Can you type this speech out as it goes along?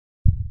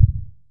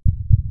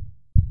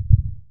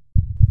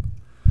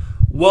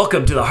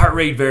Welcome to the Heart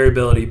Rate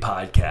Variability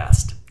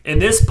Podcast. In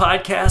this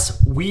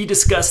podcast, we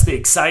discuss the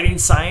exciting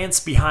science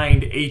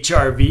behind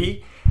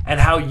HRV and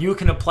how you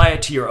can apply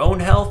it to your own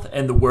health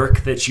and the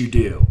work that you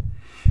do.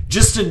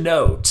 Just a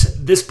note,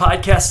 this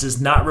podcast does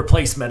not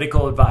replace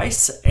medical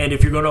advice, and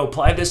if you're going to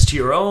apply this to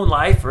your own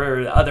life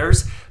or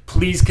others,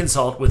 please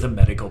consult with a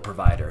medical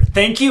provider.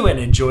 Thank you and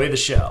enjoy the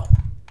show.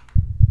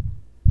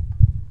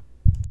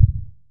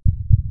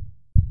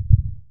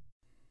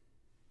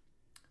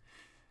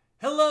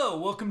 Hello,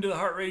 welcome to the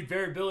Heart Rate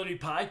Variability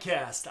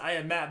Podcast. I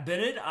am Matt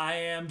Bennett. I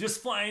am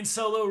just flying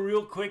solo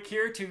real quick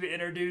here to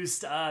introduce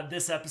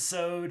this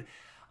episode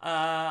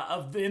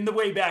of In the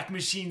Wayback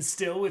Machine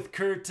still with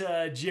Curt,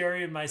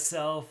 Jerry, and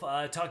myself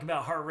talking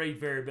about heart rate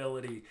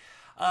variability.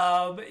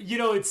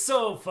 It's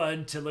so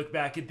fun to look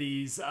back at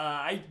these.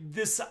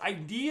 This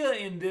idea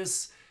in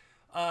this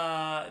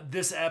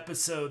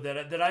episode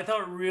that I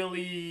thought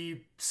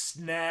really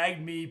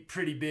snagged me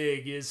pretty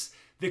big is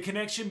the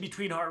connection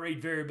between heart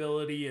rate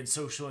variability and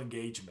social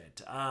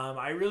engagement.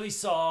 I really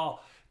saw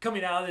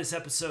coming out of this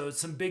episode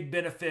some big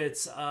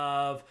benefits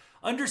of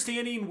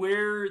understanding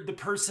where the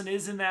person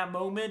is in that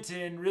moment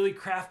and really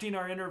crafting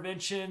our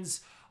interventions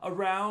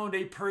around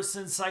a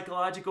person's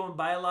psychological and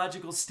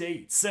biological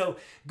state. So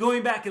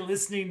going back and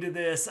listening to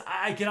this,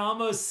 I can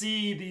almost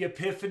see the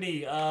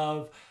epiphany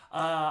of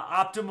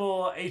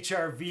optimal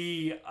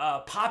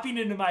HRV popping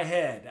into my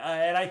head.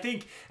 And I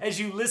think as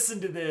you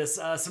listen to this,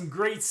 some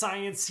great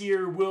science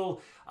here.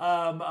 We'll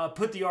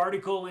put the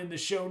article in the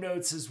show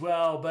notes as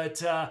well.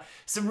 But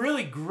some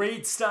really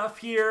great stuff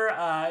here.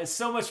 It's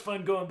so much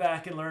fun going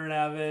back and learning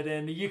out of it.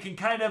 And you can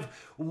kind of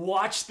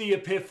watch the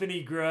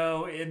epiphany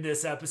grow in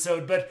this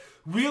episode. But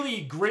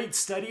really great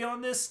study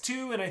on this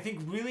too. And I think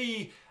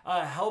really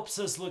helps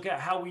us look at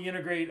how we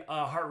integrate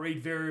heart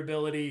rate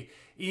variability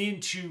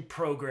into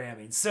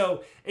programming.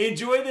 So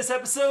enjoy this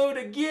episode.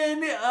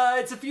 Again,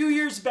 it's a few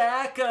years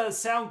back.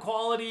 Sound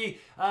quality,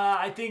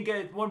 I think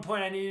at one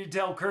point I needed to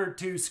tell Curt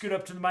to scoot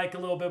up to the mic a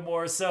little bit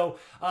more. So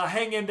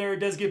hang in there. It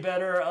does get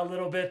better a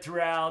little bit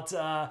throughout.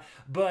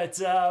 But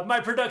my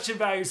production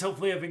values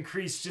hopefully have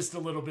increased just a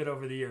little bit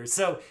over the years.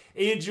 So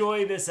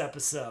enjoy this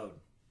episode.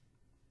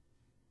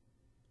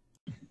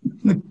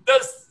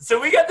 So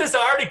we got this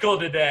article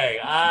today.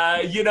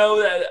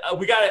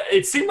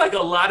 It seemed like a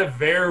lot of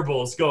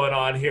variables going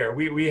on here.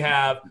 We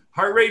have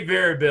heart rate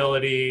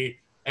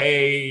variability,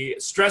 a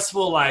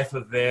stressful life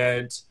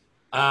event,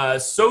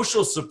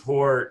 social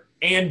support,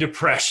 and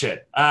depression.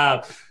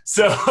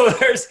 So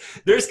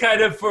there's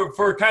kind of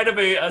for kind of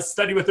a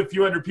study with a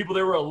few hundred people,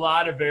 there were a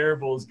lot of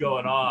variables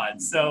going on.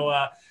 So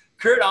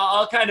Curt,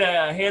 I'll kind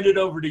of hand it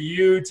over to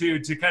you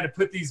to kind of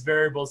put these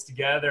variables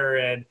together,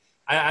 and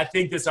I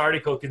think this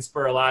article can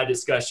spur a lot of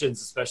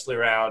discussions, especially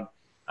around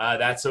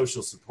that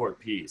social support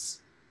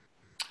piece.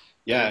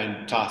 Yeah,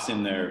 and toss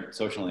in their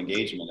social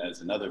engagement as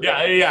another.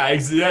 Yeah,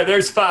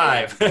 there's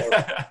five.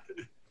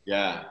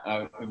 Yeah,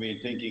 I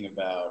mean, thinking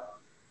about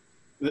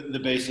the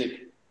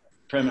basic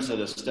premise of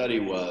the study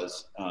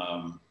was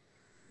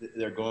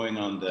they're going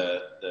on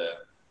the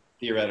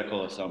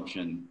theoretical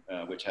assumption,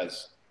 which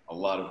has a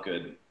lot of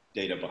good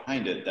data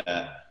behind it,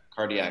 that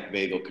cardiac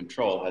vagal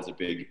control has a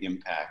big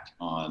impact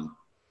on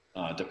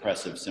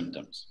depressive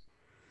symptoms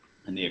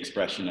and the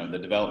expression of the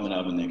development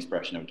of and the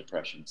expression of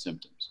depression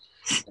symptoms.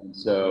 And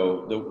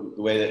so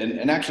the way that,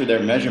 and actually their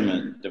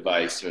measurement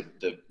device or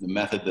the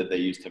method that they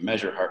use to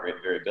measure heart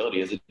rate variability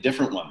is a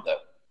different one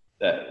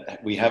that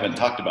we haven't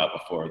talked about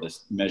before,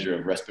 this measure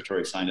of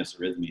respiratory sinus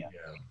arrhythmia,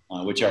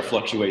 which are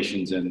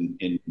fluctuations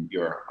in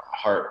your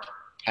heart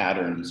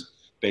patterns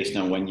based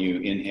on when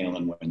you inhale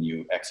and when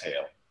you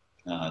exhale.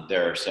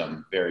 There are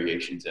some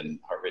variations in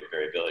heart rate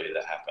variability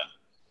that happen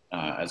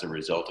as a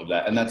result of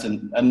that. And that's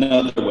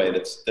another way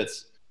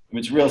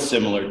it's real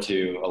similar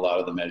to a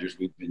lot of the measures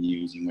we've been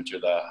using, which are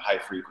the high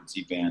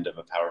frequency band of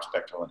a power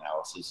spectral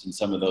analysis. And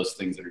some of those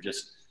things that are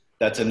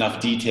that's enough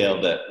detail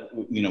that,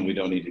 we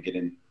don't need to get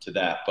into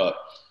that. But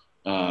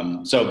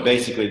so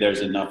basically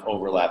there's enough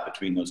overlap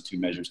between those two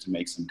measures to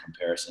make some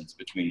comparisons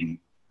between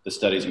the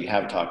studies we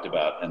have talked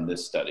about and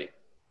this study.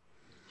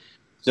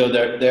 So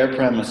their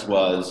premise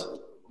was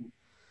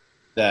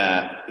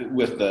that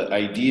with the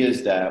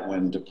ideas that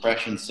when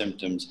depression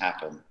symptoms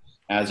happen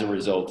as a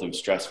result of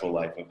stressful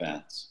life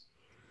events,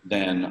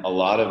 then a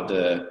lot of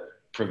the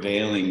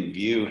prevailing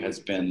view has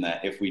been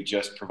that if we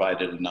just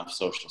provided enough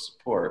social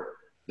support,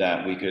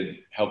 that we could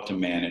help to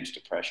manage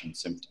depression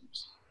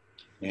symptoms.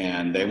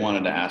 And they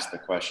wanted to ask the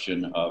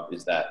question of,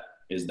 is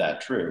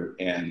that true?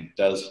 And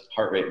does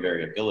heart rate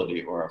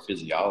variability or our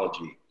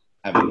physiology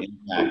have an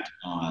impact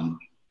on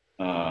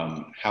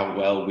how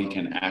well we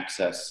can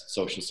access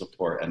social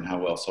support and how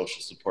well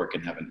social support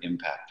can have an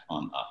impact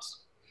on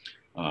us.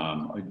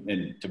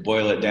 And to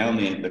boil it down,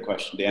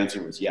 the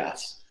answer was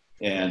yes.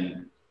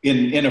 And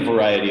in a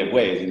variety of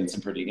ways, and in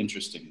some pretty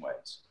interesting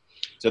ways.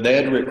 So they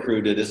had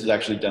recruited, this is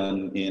actually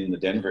done in the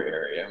Denver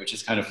area, which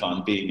is kind of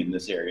fun being in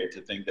this area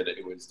to think that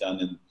it was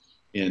done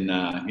in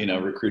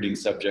recruiting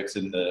subjects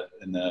in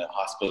the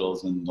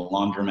hospitals and the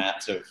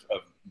laundromats of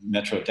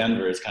Metro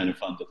Denver is kind of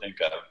fun to think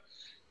of.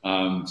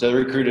 So they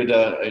recruited,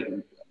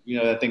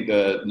 I think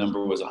the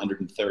number was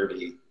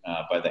 130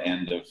 by the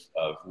end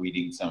of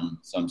weeding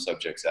some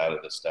subjects out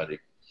of the study.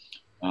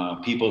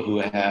 People who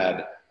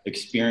had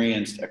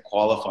experienced a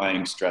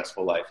qualifying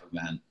stressful life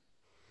event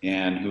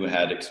and who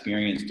had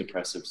experienced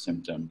depressive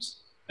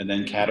symptoms, and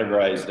then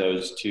categorized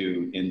those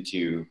two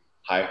into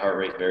high heart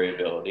rate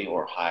variability,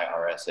 or high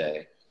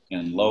RSA,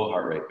 and low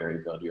heart rate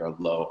variability, or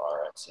low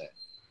RSA.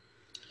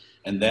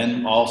 And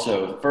then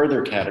also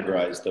further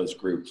categorized those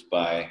groups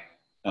by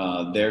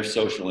their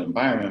social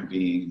environment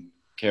being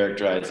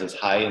characterized as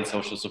high in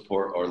social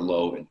support or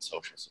low in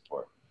social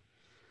support.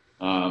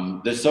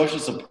 The social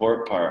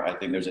support part, I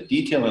think there's a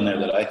detail in there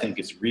that I think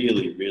is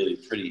really, really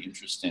pretty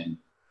interesting.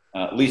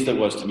 At least it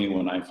was to me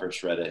when I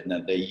first read it, and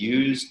that they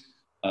used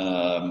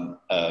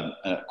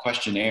a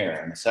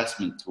questionnaire, an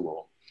assessment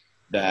tool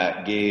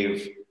that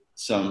gave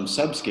some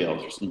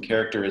subscales or some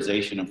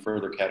characterization and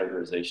further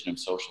categorization of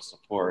social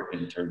support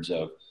in terms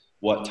of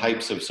what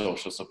types of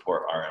social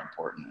support are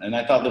important. And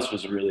I thought this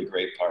was a really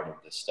great part of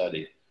this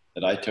study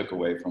that I took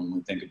away from when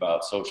we think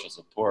about social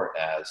support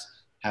as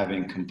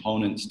having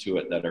components to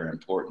it that are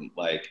important,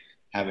 like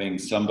having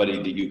somebody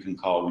that you can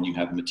call when you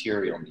have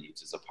material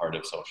needs as a part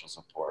of social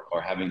support,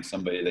 or having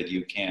somebody that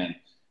you can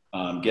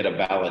get a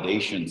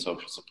validation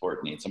social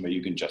support need, somebody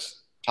you can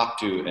just talk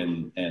to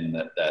and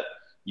that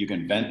you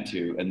can vent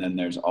to. And then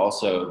there's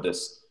also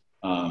this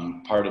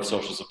part of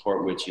social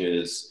support, which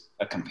is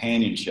a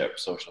companionship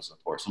social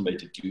support, somebody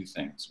to do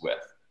things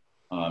with.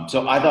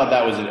 So I thought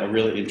that was a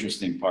really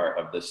interesting part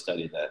of this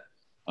study that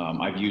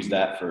I've used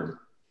that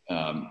for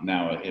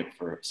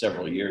for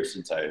several years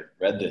since I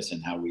read this,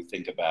 and how we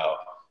think about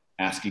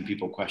asking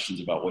people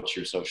questions about what's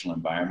your social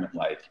environment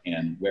like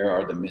and where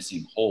are the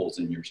missing holes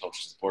in your social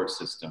support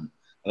system.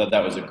 I thought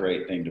that was a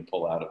great thing to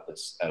pull out of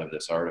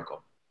this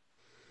article.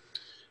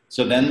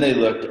 So then they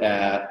looked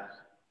at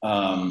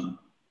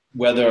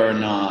whether or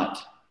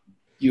not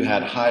you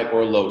had high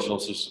or low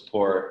social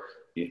support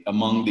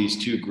among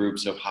these two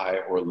groups of high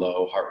or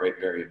low heart rate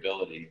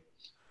variability,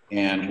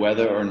 and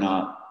whether or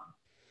not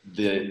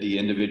the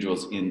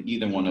individuals in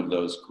either one of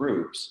those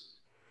groups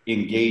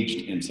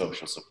engaged in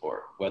social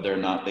support, whether or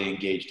not they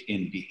engaged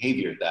in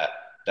behavior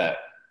that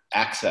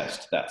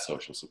accessed that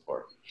social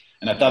support.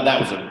 And I thought that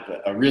was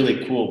a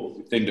really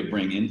cool thing to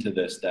bring into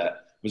this,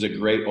 that was a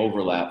great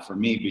overlap for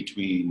me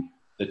between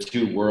the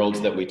two worlds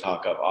that we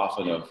talk of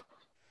often of.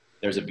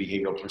 There's a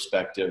behavioral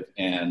perspective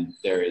and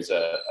there is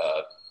a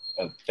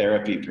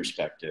therapy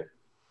perspective.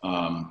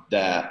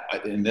 That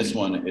in this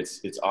one,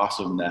 it's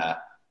awesome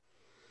that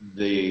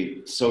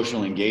the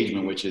social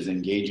engagement, which is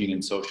engaging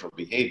in social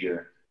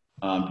behavior,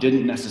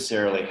 didn't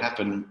necessarily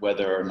happen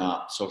whether or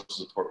not social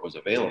support was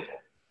available.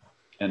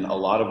 And a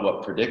lot of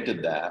what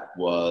predicted that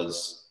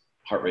was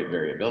heart rate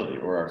variability,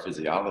 or our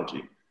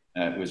physiology.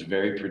 And it was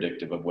very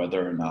predictive of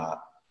whether or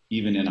not,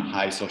 even in a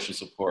high social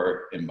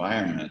support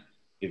environment,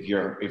 if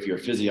your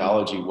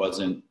physiology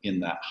wasn't in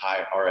that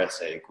high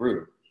RSA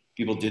group,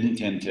 people didn't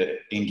tend to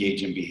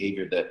engage in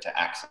behavior to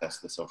access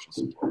the social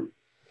support.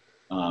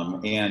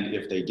 And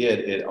if they did,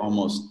 it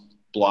almost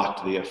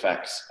blocked the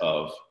effects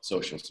of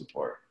social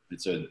support.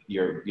 And so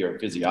your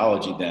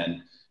physiology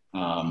then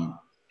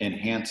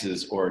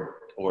enhances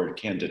or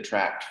can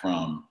detract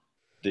from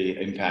the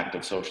impact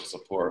of social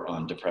support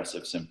on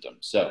depressive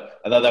symptoms. So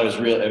I thought that was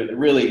a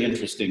really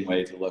interesting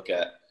way to look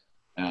at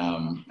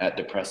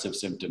depressive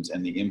symptoms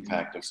and the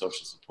impact of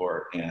social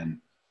support, and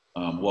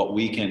what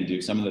we can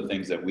do, some of the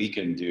things that we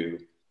can do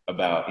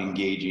about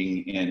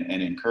engaging in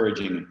and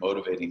encouraging and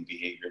motivating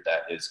behavior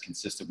that is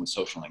consistent with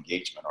social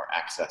engagement or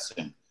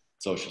accessing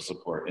social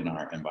support in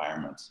our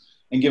environments,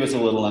 and give us a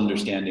little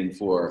understanding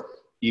for,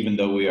 even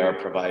though we are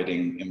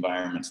providing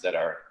environments that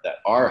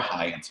are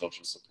high in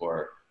social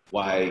support,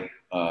 why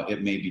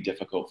it may be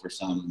difficult for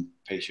some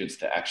patients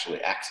to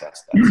actually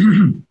access that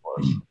social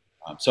support.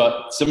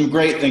 So some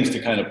great things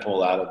to kind of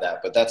pull out of that,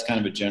 but that's kind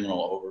of a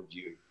general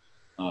overview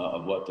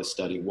of what the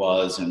study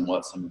was and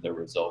what some of the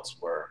results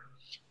were.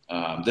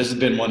 This has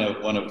been one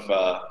of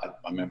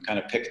I'm kind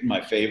of picking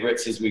my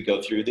favorites as we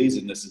go through these,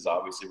 and this is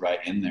obviously right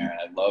in there.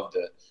 I love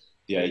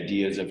the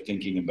ideas of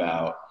thinking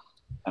about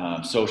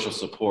social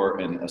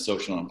support and a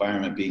social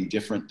environment being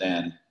different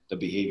than the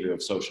behavior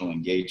of social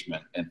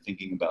engagement, and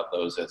thinking about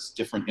those as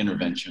different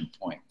intervention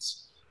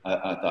points.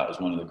 I thought was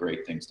one of the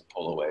great things to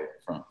pull away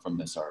from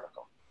this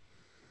article.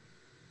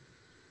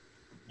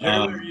 Jerry,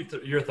 what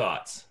are your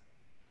thoughts?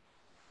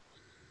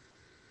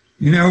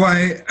 You know,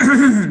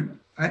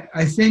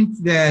 I think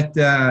that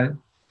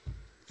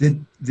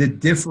the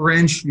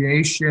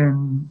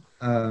differentiation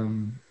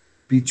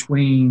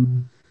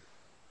between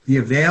the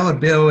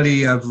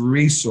availability of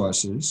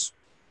resources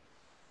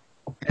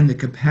and the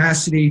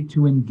capacity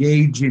to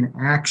engage in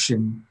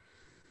action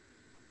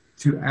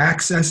to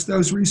access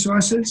those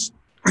resources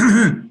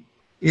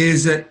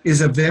is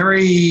a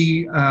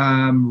very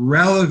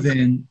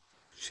relevant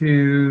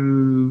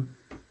to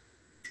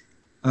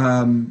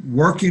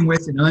working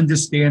with and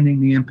understanding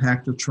the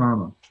impact of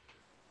trauma.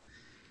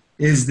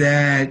 Is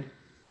that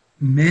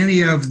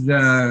many of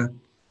the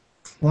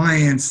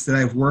clients that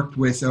I've worked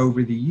with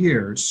over the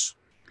years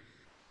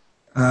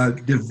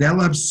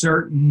develop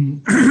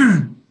certain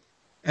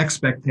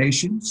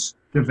expectations,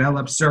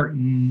 develop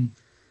certain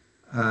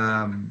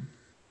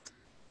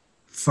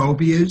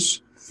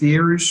phobias,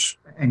 fears,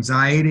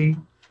 anxiety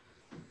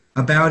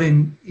about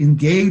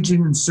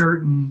engaging in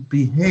certain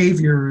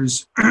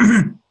behaviors,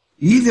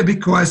 either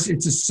because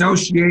it's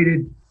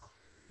associated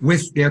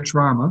with their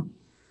trauma,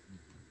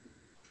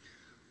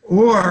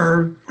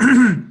 or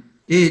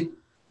it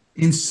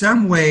in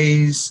some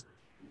ways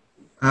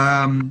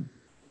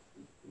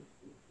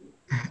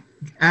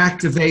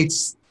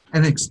activates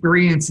an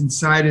experience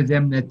inside of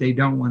them that they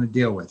don't want to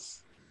deal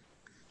with,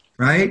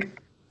 right?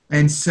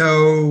 And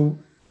so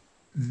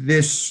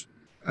this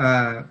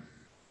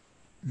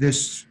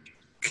this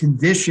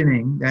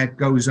conditioning that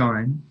goes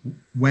on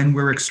when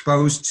we're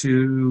exposed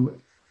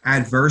to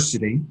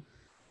adversity,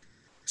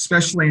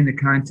 especially in the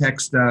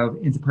context of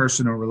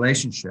interpersonal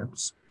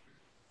relationships,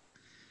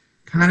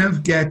 kind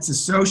of gets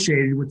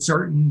associated with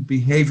certain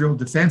behavioral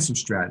defensive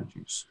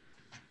strategies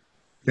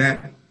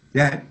that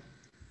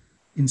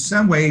in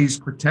some ways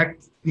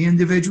protect the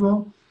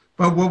individual.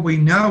 But what we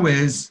know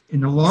is,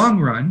 in the long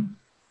run,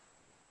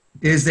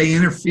 is they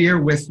interfere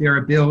with their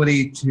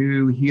ability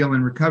to heal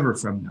and recover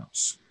from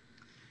those,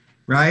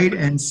 right?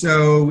 And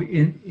so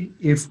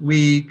if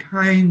we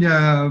kind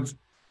of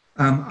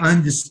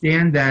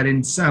understand that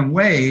in some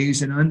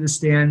ways, and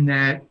understand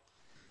that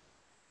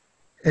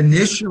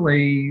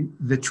initially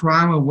the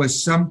trauma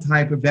was some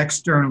type of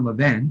external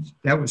event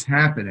that was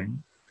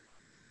happening,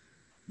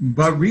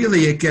 but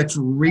really it gets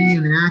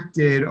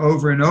reenacted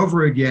over and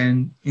over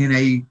again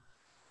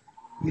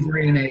either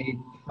in a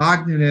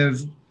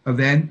cognitive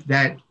event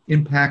that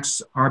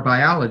impacts our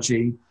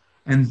biology,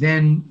 and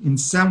then in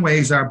some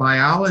ways our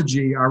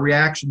biology, our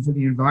reaction to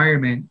the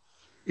environment,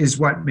 is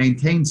what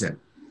maintains it.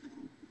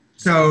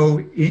 So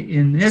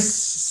in this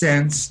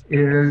sense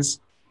is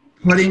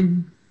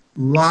putting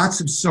lots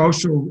of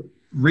social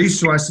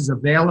resources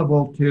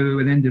available to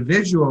an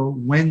individual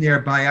when their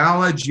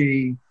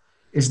biology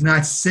is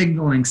not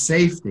signaling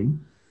safety,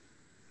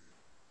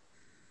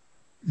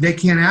 they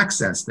can't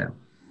access them,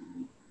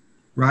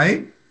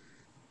 right?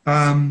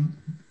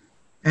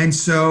 And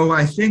so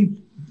I think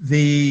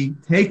the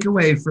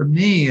takeaway for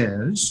me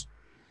is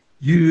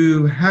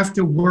you have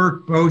to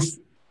work both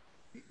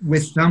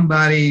with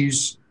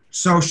somebody's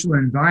social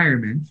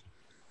environment,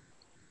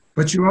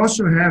 but you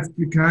also have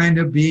to kind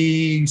of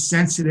be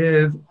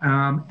sensitive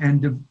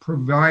and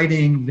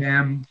providing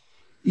them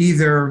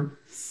either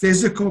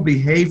physical,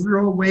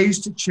 behavioral ways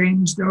to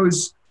change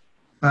those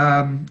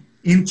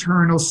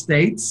internal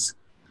states,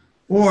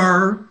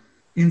 or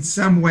in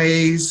some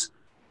ways,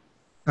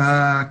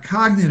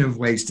 cognitive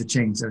ways to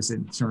change those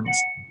internal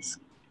states.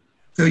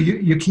 So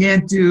you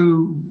can't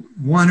do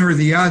one or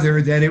the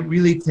other, that it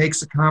really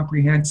takes a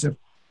comprehensive,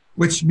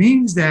 which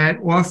means that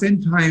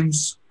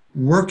oftentimes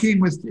working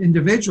with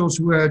individuals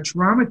who are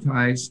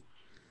traumatized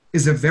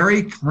is a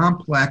very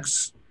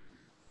complex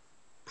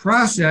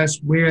process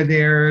where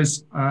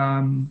there's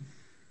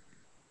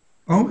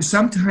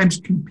sometimes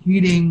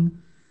competing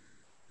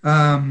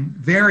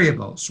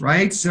variables,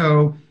 right?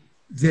 So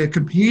the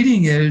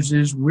competing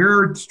is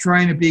we're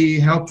trying to be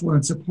helpful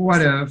and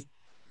supportive,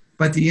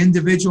 but the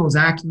individual is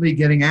actually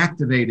getting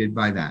activated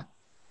by that,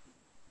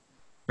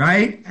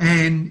 right?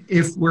 And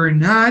if we're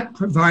not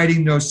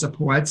providing those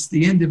supports,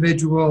 the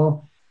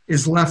individual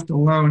is left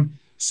alone.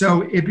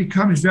 So it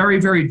becomes very,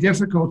 very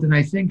difficult. And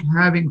I think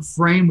having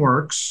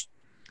frameworks,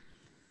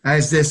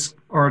 as this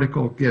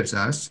article gives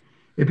us,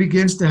 it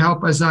begins to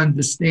help us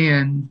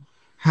understand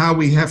how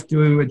we have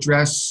to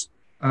address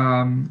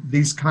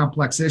these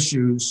complex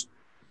issues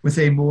with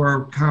a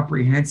more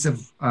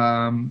comprehensive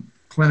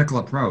clinical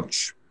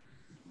approach.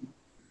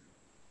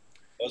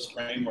 Those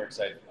frameworks,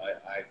 I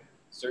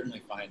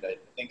certainly find, I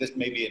think this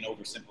may be an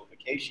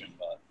oversimplification,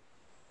 but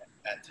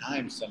at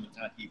times,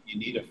 sometimes you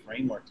need a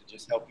framework to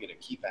just help you to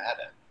keep at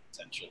it,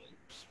 essentially.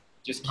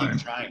 Just keep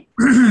trying.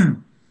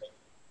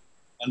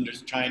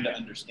 Trying to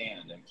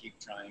understand and keep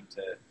trying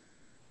to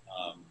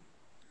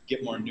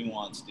get more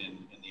nuanced in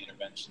the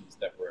interventions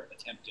that we're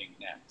attempting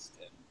next.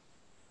 And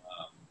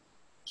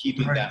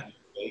keeping that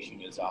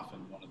motivation is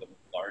often one of the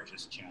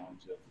largest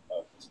challenges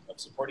of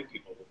supporting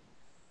people who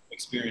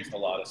experienced a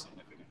lot of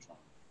significant trauma.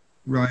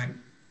 Right.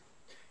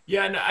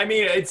 Yeah, and I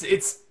mean,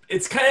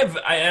 it's kind of,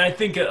 I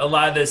think a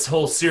lot of this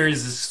whole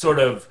series is sort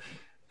of,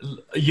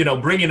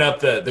 bringing up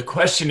the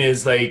question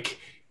is like,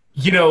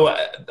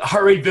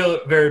 heart rate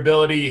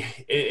variability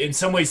in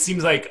some ways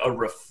seems like a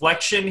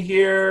reflection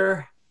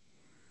here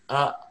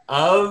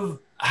of,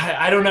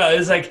 I don't know,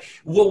 it's like,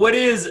 what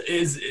is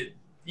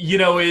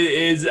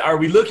are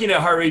we looking at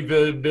heart rate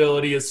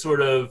variability as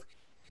sort of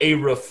a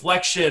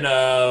reflection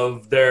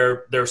of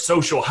their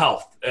social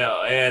health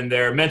and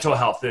their mental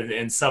health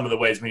in some of the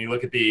ways when you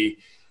look at the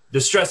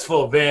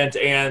stressful event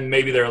and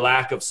maybe their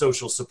lack of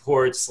social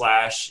support /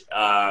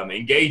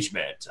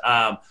 engagement,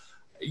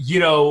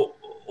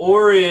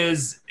 or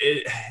is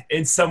it,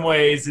 in some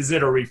ways, is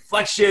it a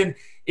reflection?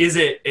 Is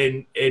it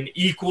an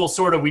equal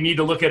sort of, we need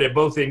to look at it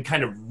both in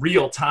kind of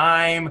real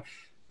time?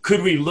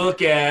 Could we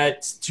look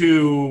at,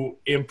 to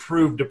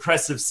improve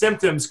depressive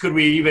symptoms, could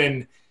we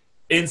even,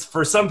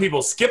 for some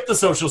people, skip the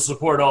social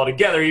support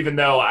altogether, even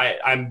though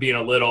I'm being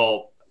a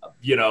little,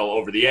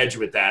 over the edge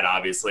with that,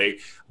 obviously,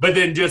 but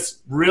then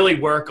just really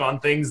work on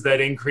things that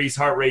increase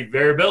heart rate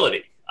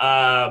variability.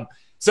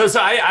 So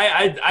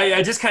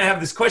I just kind of have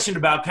this question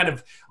about kind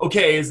of,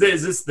 okay, is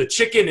this the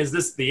chicken? Is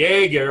this the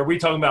egg? Are we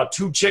talking about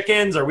 2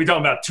 chickens? Are we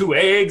talking about 2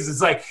 eggs?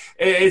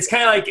 It's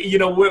kind of like,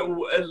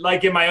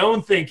 like in my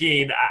own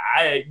thinking,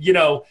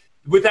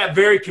 with that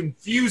very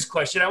confused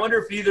question, I wonder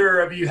if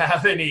either of you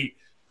have any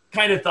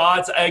kind of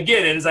thoughts.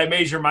 Again, as I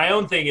measure my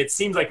own thing, it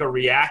seems like a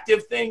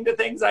reactive thing to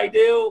things I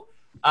do.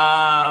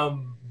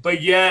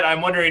 But yet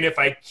I'm wondering if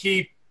I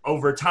keep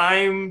over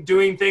time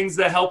doing things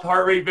that help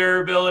heart rate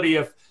variability,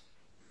 if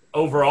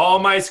overall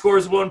my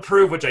scores will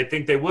improve, which I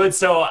think they would.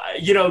 So,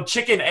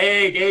 chicken,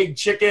 egg,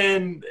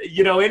 chicken,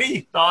 any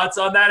thoughts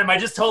on that? Am I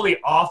just totally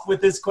off with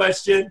this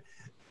question?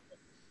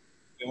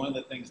 One of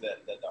the things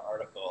that the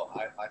article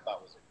I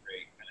thought was a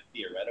great kind of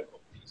theoretical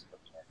piece from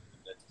the article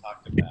that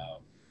talked about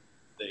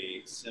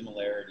the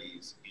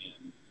similarities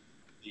in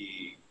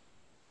the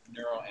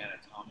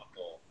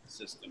neuroanatomical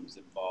systems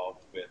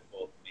involved with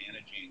both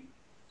managing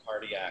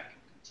cardiac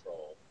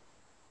control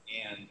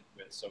and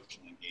with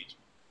social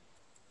engagement,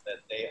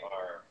 that they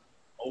are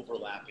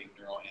overlapping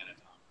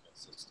neuroanatomical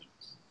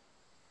systems.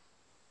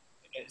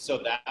 And so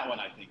that one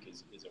I think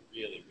is a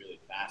really, really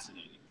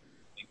fascinating thing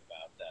to think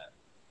about that.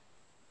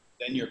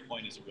 Then your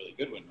point is a really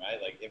good one,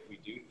 right? Like if we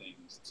do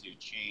things to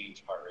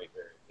change heart rate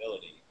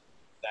variability,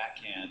 that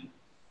can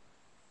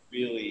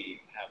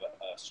really have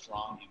a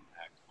strong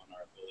impact on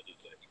our ability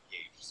to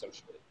engage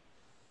socially.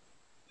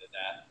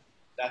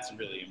 That's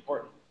really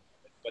important,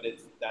 but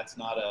it's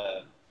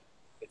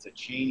a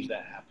change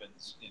that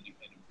happens in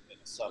a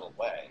subtle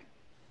way.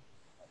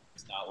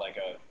 It's not like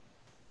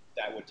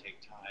that would take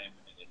time,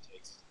 and it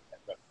takes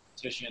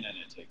repetition, and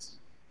it takes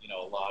a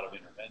lot of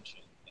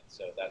intervention, and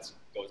so that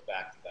goes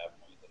back to that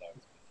point that I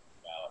was thinking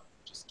about.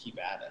 Just keep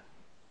at it,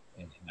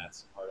 and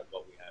that's part of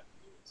what we have to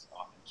do is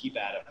often keep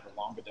at it for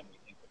longer than we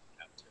think that we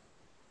have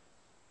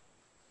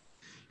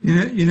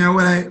to. You know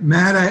what,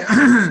 Matt,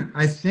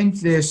 I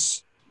think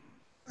this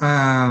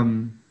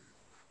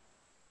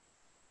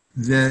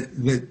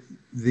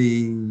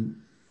the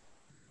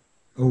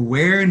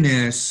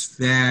awareness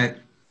that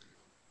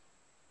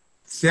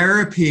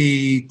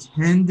therapy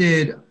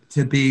tended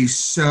to be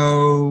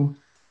so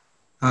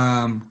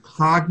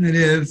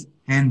cognitive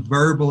and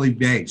verbally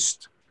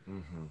based,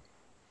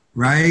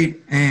 right?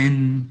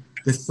 And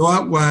the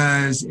thought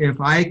was, if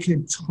I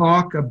could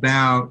talk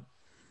about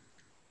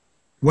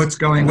what's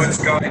going on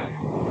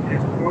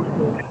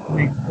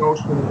in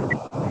social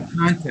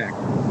context,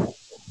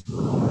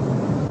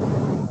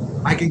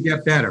 I can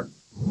get better,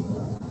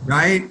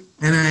 right?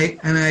 And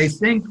I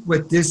think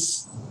what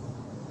this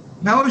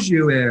tells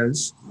you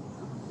is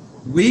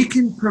we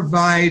can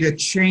provide a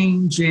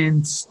change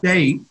in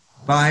state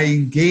by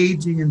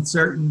engaging in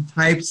certain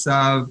types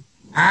of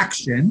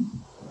action.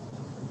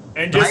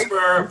 And just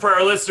right? for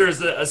our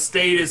listeners, a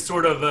state is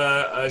sort of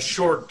a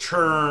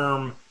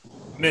short-term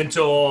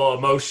mental,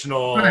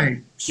 emotional.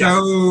 Right.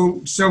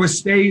 So a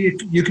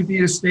state, you could be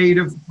in a state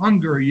of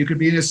hunger. You could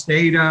be in a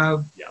state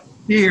of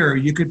fear.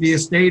 You could be a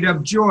state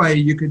of joy.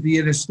 You could be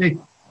in a state.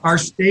 Our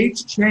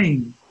states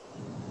change,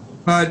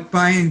 but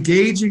by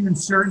engaging in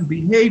certain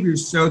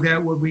behaviors, so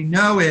that what we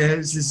know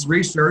is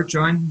research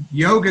on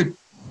yoga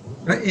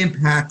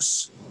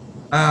impacts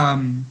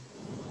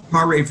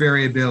heart rate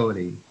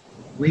variability.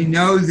 We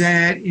know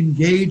that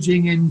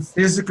engaging in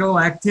physical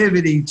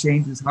activity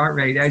changes heart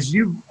rate, as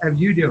you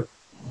do.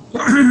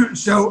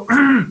 So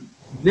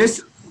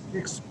this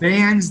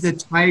expands the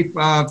type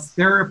of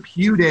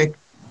therapeutic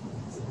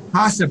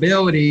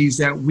possibilities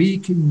that we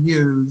can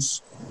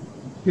use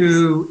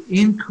to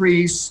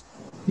increase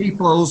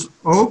people's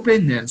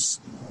openness.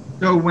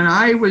 So when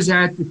I was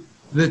at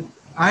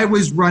I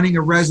was running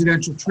a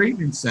residential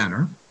treatment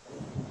center,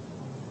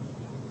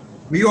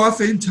 we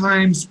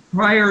oftentimes,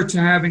 prior to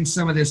having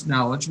some of this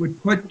knowledge,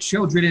 would put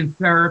children in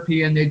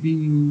therapy, and they'd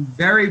be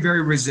very,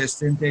 very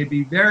resistant. They'd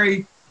be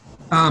very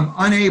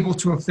unable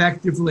to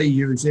effectively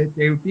use it.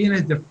 They would be in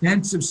a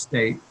defensive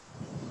state.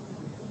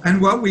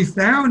 And what we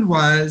found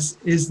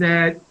is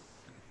that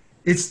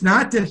it's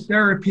not that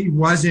therapy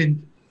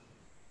wasn't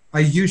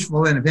a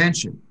useful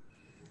intervention,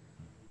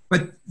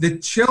 but the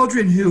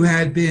children who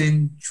had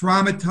been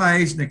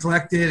traumatized,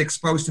 neglected,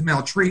 exposed to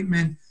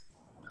maltreatment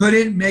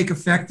couldn't make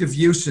effective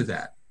use of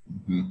that.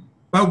 Mm-hmm.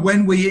 But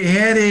when we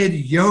added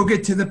yoga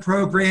to the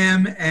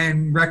program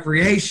and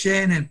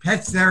recreation and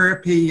pet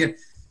therapy,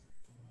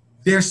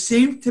 there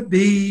seemed to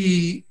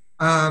be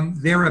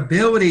their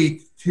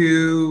ability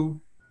to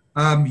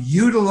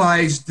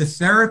utilize the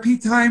therapy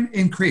time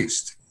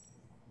increased,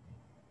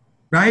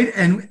 right?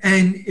 And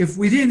if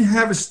we didn't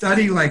have a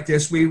study like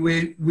this,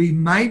 we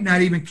might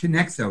not even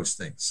connect those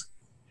things,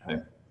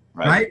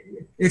 right?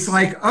 It's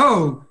like,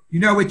 oh,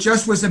 it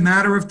just was a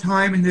matter of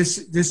time, and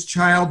this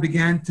child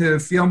began to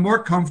feel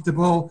more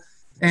comfortable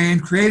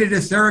and created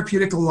a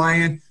therapeutic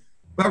alliance.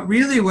 But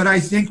really what I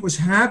think was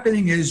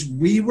happening is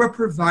we were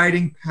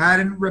providing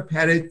pattern,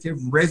 repetitive,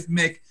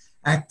 rhythmic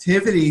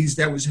activities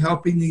that was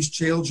helping these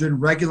children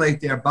regulate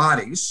their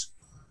bodies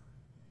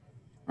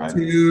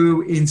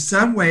to, in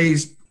some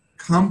ways,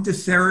 come to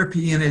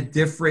therapy in a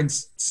different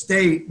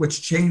state,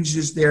 which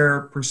changes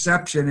their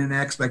perception and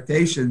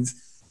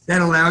expectations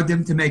that allowed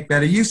them to make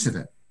better use of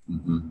it.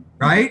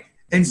 Right?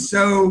 And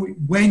so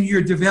when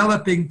you're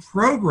developing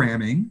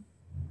programming,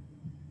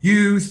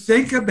 you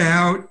think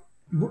about,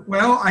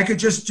 well, I could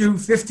just do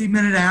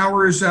 50-minute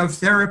hours of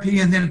therapy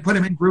and then put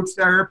them in group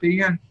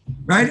therapy, and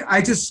right?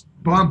 I just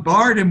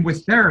bombard them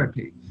with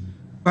therapy.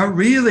 But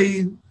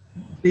really,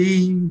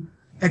 the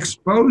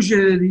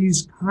exposure to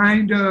these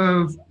kind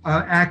of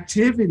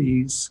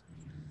activities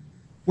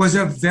was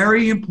a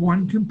very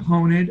important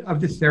component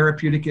of the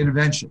therapeutic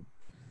intervention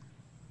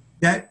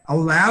that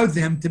allowed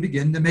them to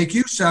begin to make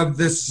use of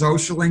the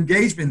social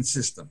engagement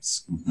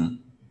systems,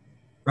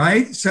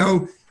 right?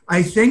 So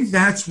I think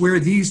that's where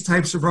these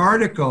types of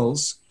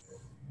articles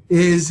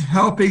is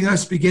helping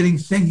us beginning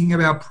thinking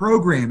about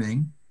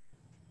programming,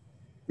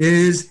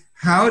 is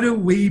how do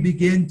we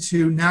begin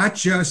to not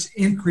just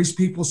increase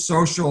people's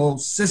social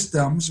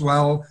systems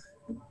while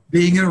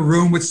being in a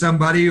room with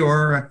somebody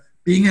or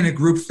being in a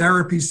group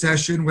therapy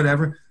session,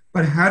 whatever,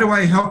 but how do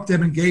I help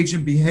them engage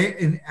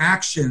in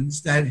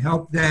actions that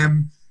help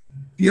them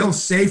feel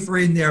safer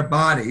in their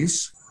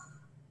bodies?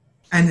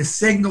 And the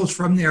signals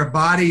from their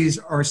bodies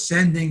are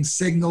sending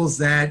signals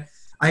that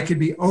I can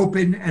be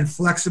open and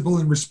flexible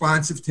and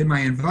responsive to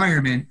my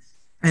environment.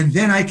 And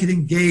then I can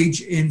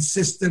engage in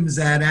systems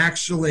that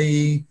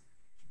actually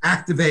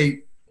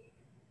activate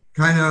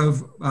kind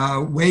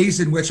of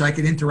ways in which I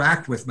can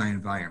interact with my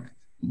environment,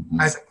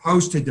 as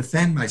opposed to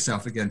defend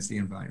myself against the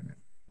environment.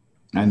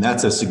 And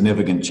that's a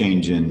significant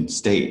change in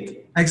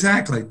state.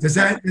 Exactly. Does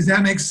that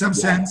make some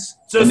sense?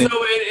 So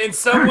in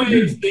some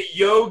ways, the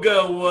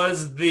yoga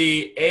was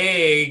the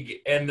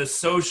egg and the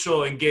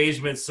social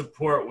engagement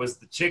support was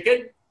the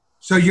chicken?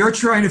 So you're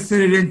trying to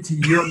fit it into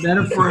your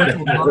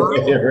metaphorical model.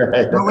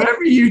 Right.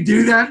 However you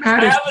do that,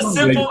 Matt, I have a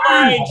simple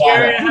mind,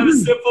 Jerry. I have a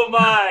simple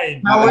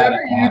mind. However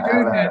you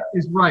do that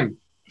is right.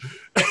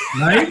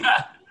 Right?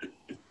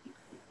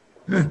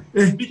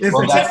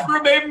 Because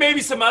for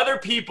maybe some other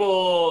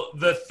people,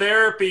 the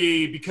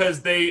therapy, because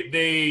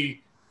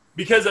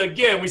because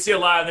again, we see a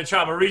lot in the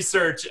trauma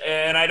research,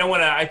 and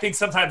I think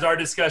sometimes our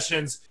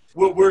discussions,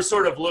 we're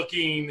sort of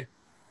looking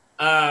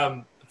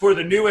for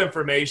the new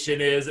information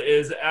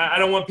is I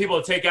don't want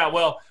people to take out,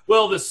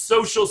 well, the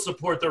social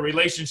support, the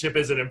relationship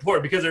isn't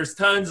important, because there's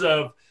tons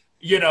of,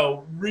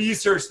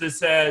 research that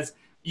says,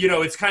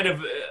 it's kind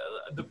of,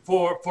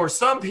 for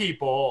some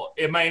people,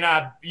 it might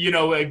not,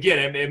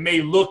 again, it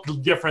may look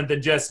different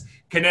than just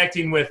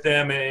connecting with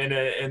them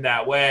in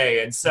that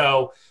way. And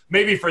so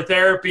maybe for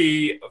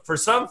therapy, for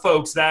some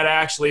folks, that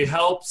actually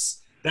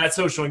helps, that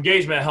social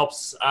engagement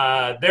helps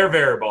their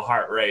variable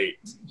heart rate.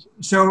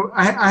 So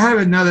I have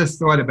another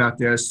thought about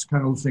this,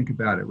 kind of think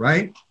about it,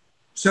 right?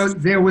 So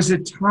there was a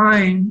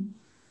time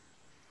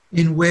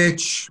in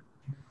which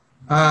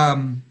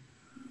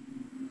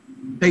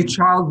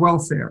child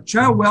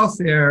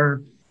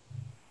welfare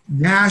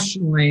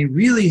nationally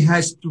really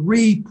has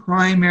three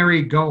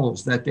primary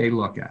goals that they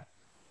look at.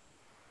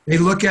 They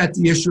look at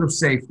the issue of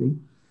safety.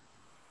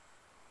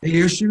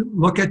 They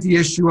look at the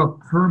issue of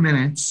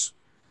permanence,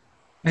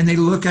 and they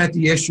look at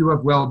the issue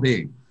of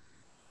well-being,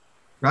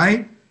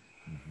 right?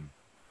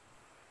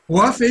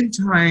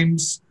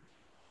 Oftentimes,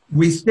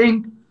 we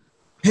think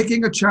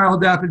picking a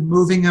child up and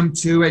moving them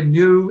to a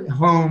new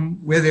home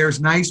where there's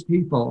nice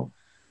people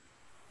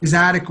is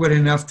adequate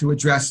enough to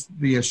address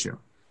the issue,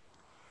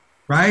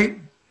 right?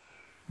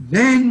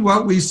 Then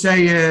what we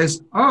say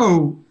is,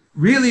 oh,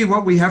 really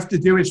what we have to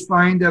do is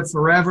find a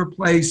forever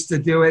place to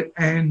do it,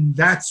 and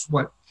that's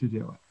what to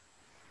do it.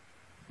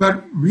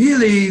 But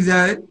really,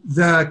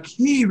 the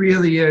key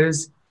really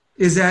is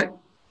that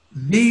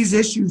these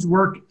issues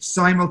work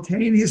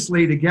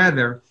simultaneously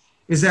together,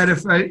 is that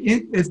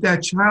if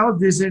that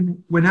child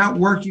we're not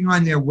working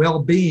on their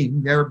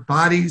well-being, their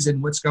bodies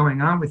and what's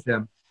going on with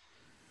them,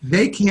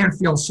 they can't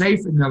feel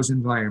safe in those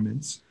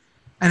environments.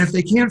 And if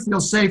they can't feel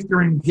safe,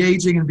 they're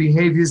engaging in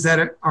behaviors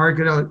that are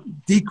going to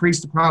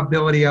decrease the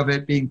probability of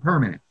it being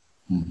permanent,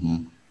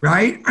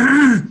 right?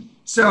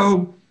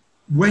 So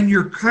when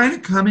you're kind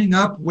of coming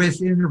up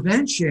with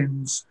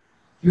interventions,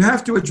 you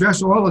have to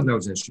address all of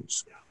those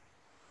issues,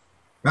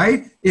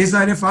 right? Is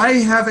that if I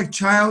have a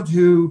child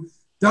who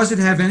doesn't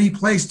have any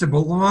place to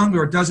belong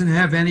or doesn't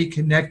have any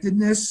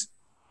connectedness,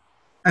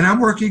 and I'm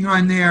working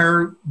on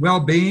their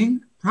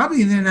well-being,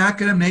 probably they're not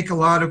going to make a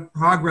lot of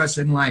progress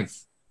in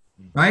life,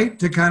 right?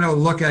 To kind of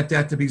look at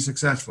that to be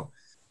successful.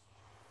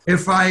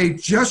 If I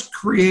just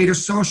create a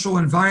social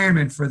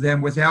environment for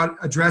them without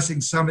addressing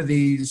some of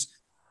these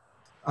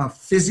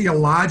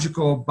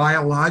physiological,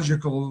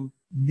 biological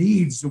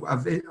needs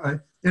of it,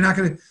 they're not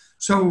going to.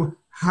 So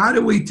how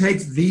do we take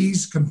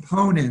these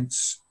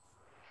components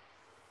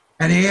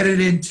and add it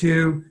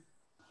into,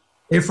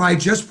 if I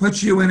just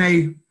put you in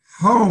a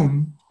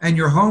home and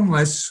you're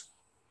homeless,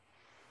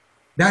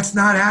 that's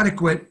not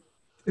adequate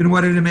in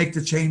order to make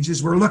the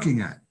changes we're looking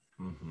at,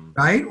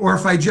 right? Or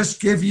if I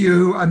just give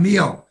you a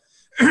meal,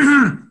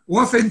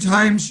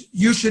 oftentimes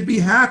you should be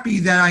happy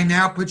that I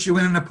now put you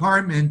in an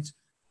apartment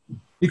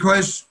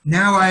because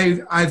now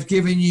I've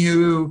given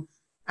you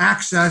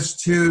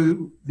access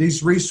to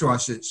these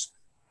resources,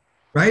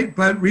 right?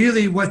 But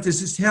really what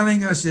this is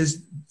telling us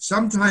is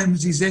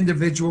sometimes these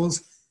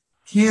individuals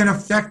can't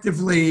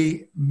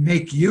effectively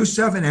make use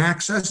of and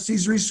access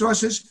these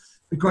resources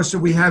because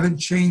we haven't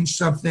changed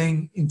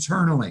something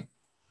internally.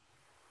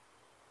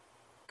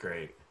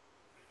 Great.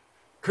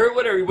 Curt,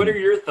 what are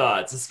your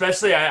thoughts?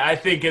 Especially, I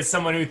think as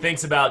someone who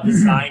thinks about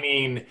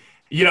designing,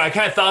 I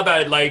kind of thought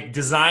about it like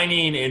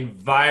designing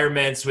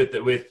environments with the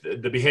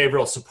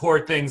behavioral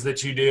support things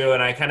that you do.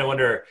 And I kind of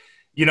wonder,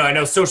 I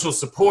know social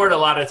support a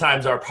lot of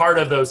times are part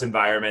of those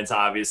environments,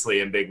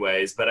 obviously in big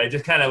ways, but I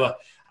just kind of,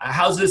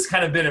 how's this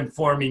kind of been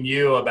informing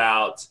you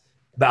about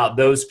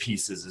those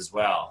pieces as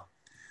well?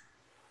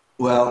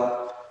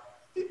 Well,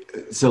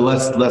 so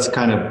let's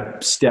kind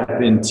of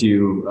step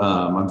into.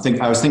 I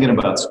was thinking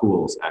about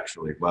schools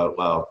actually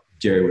while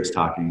Jerry was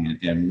talking,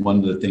 and one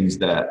of the things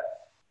that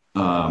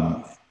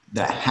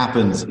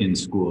happens in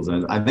schools,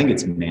 and I think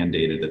it's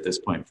mandated at this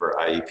point for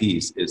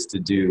IEPs, is to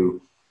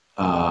do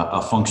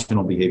a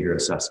functional behavior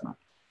assessment.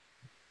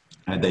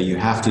 And that you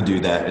have to do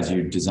that as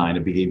you design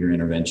a behavior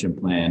intervention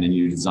plan and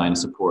you design a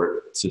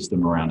support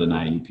system around an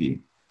IEP.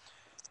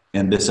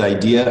 And this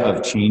idea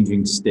of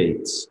changing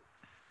states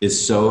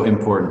is so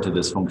important to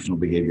this functional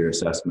behavior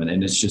assessment,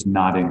 and it's just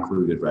not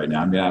included right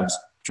now. I mean, I was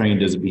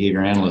trained as a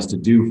behavior analyst to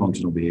do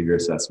functional behavior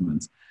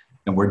assessments,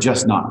 and we're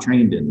just not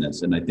trained in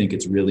this, and I think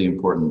it's really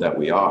important that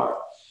we are.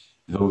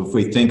 So if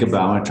we think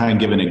about, I'm going to try and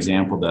give an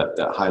example that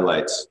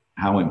highlights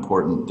how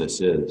important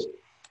this is.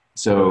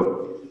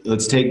 So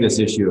let's take this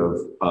issue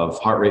of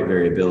heart rate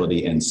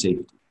variability and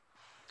safety,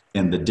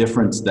 and the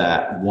difference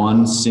that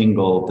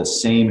the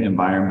same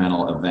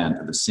environmental event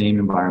or the same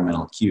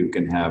environmental cue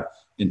can have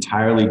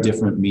entirely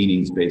different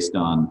meanings based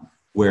on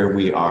where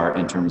we are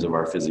in terms of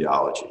our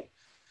physiology.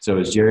 So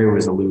as Jerry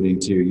was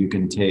alluding to, you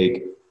can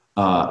take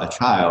a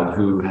child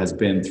who has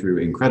been through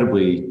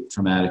incredibly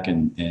traumatic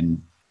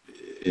and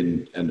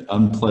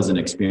unpleasant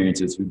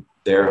experiences, who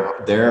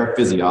their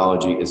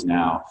physiology is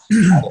now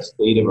at a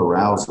state of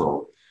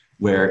arousal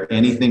where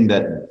anything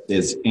that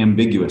is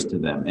ambiguous to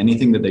them,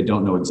 anything that they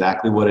don't know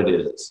exactly what it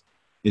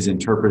is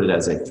interpreted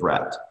as a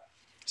threat.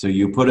 So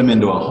you put them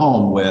into a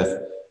home with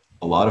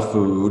a lot of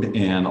food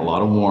and a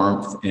lot of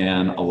warmth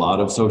and a lot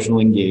of social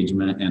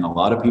engagement and a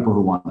lot of people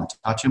who want to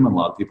touch them and a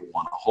lot of people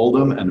want to hold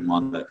them and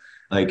want to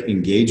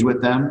engage with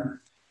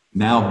them.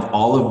 Now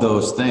all of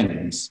those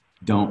things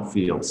don't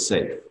feel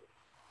safe,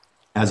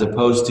 as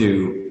opposed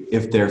to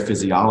if their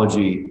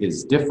physiology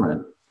is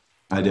different,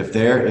 right? If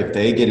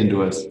they get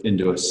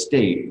into a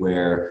state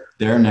where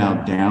they're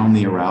now down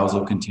the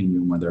arousal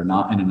continuum, where they're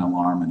not in an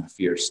alarm and a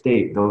fear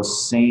state,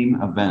 those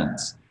same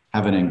events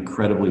have an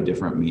incredibly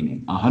different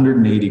meaning,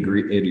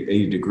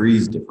 180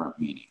 degrees different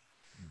meaning.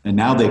 And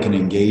now they can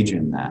engage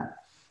in that.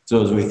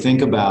 So as we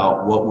think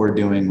about what we're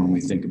doing when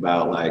we think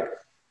about like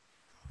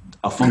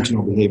a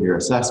functional behavior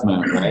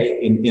assessment,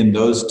 right? In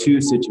those two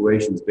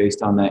situations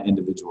based on that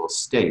individual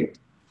state,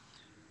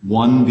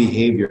 one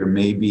behavior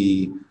may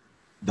be,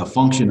 the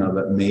function of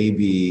it may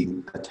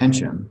be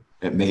attention,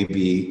 it may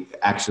be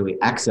actually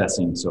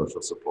accessing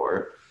social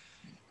support.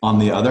 On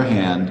the other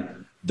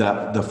hand,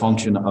 the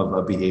function of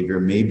a behavior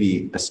may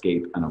be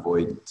escape and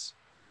avoidance.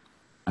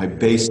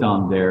 Based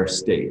on their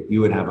state,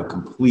 you would have a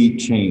complete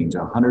change,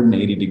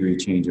 180-degree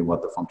change in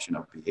what the function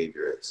of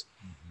behavior is.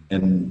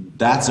 And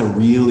that's a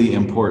really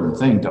important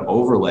thing to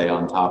overlay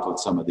on top of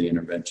some of the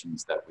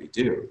interventions that we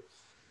do.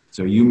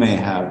 So you may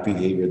have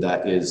behavior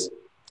that is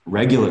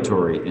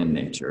regulatory in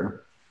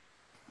nature,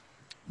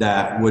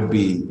 that would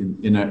be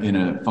in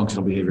a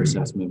functional behavior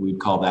assessment, we'd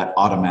call that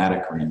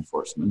automatic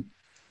reinforcement.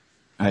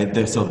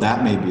 Right? So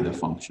that may be the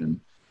function.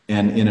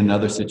 And in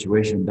another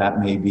situation, that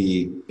may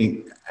be,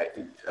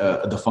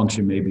 the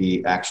function may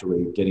be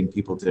actually getting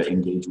people to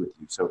engage with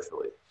you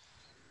socially.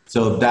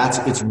 So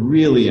it's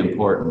really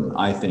important,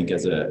 I think,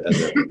 as a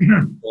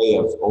way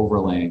of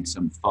overlaying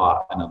some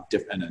thought and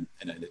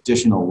an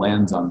additional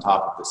lens on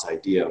top of this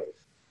idea of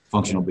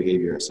functional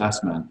behavior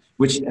assessment,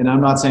 and I'm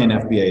not saying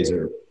FBAs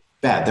are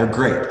bad, they're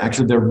great.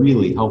 Actually, they're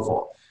really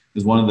helpful.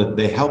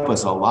 They help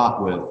us a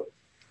lot with,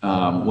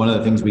 one of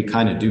the things we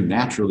kind of do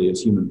naturally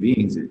as human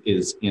beings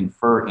is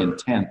infer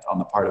intent on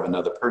the part of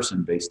another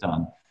person based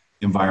on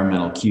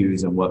environmental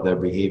cues and what their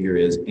behavior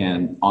is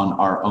and on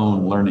our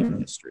own learning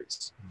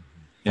histories.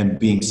 And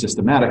being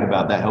systematic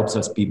about that helps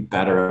us be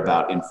better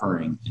about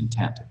inferring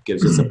intent. It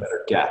gives us a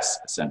better guess,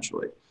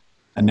 essentially.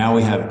 And now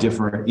we have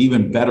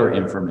even better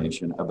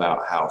information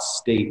about how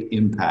state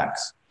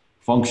impacts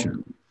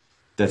function.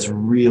 That's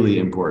really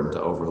important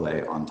to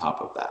overlay on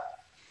top of that.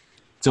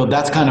 So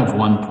that's kind of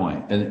one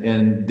point.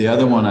 And the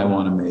other one I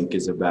want to make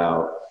is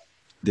about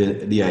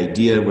the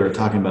idea, we were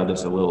talking about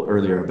this a little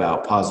earlier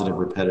about positive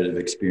repetitive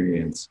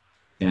experience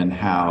and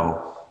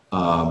how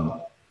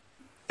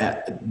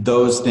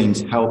those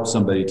things help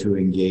somebody to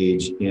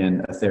engage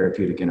in a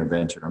therapeutic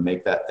intervention or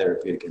make that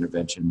therapeutic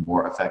intervention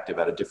more effective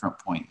at a different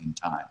point in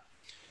time.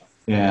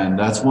 And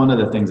that's one of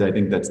the things I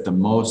think that's the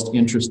most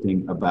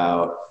interesting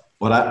about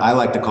what I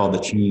like to call the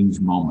change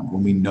moment,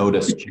 when we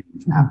notice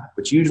change happen,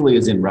 which usually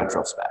is in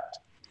retrospect.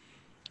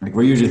 Like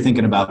we're usually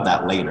thinking about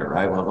that later,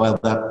 right? Well,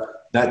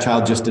 that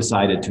child just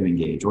decided to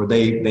engage, or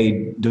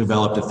they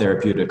developed a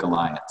therapeutic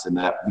alliance, and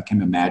that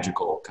became a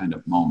magical kind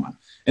of moment.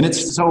 And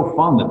it's so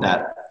fun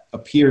that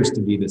appears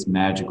to be this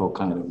magical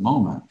kind of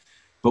moment.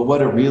 But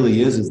what it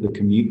really is the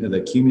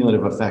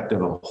cumulative effect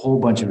of a whole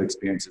bunch of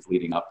experiences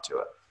leading up to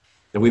it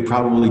that we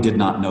probably did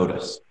not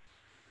notice.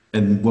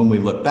 And when we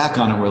look back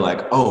on it, we're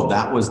like, oh,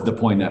 that was the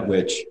point at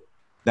which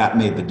that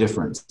made the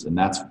difference. And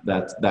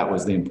that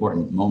was the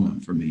important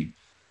moment for me.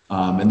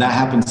 And that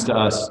happens to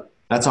us.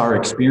 That's our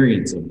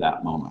experience of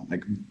that moment.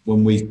 Like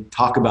when we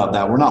talk about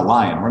that, we're not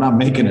lying. We're not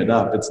making it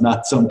up. It's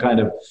not some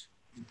kind of,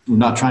 we're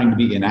not trying to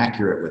be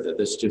inaccurate with it.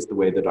 It's just the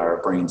way that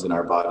our brains and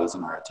our bodies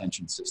and our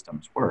attention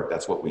systems work.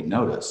 That's what we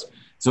notice.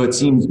 So it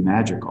seems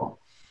magical.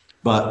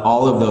 But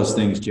all of those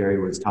things Jerry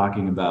was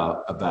talking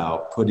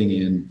about putting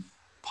in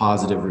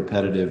positive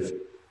repetitive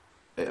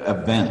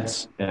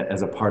events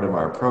as a part of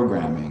our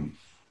programming,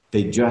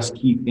 they just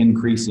keep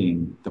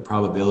increasing the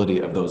probability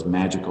of those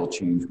magical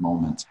change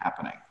moments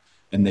happening.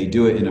 And they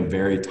do it in a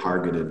very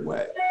targeted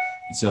way.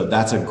 So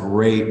that's a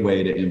great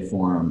way to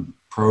inform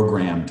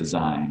program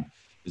design,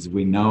 is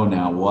we know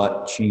now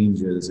what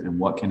changes and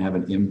what can have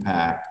an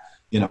impact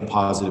in a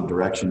positive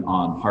direction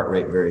on heart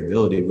rate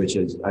variability, which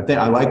is, I think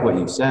I like what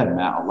you said,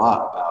 Matt, a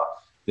lot about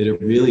that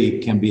it really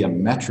can be a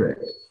metric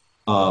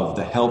of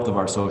the health of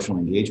our social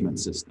engagement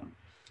system.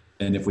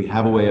 And if we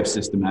have a way of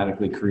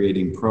systematically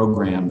creating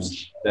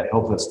programs that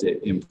help us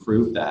to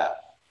improve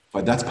that,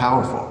 but that's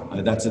powerful.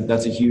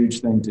 That's a huge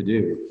thing to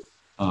do.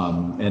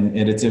 And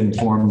it's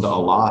informed a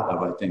lot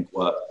of, I think,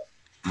 what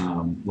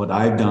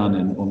I've done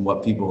and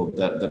what people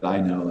that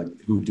I know,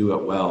 like who do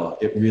it well,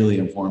 it really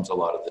informs a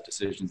lot of the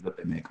decisions that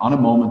they make on a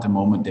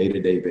moment-to-moment,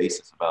 day-to-day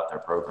basis about their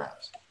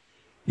programs.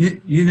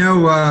 You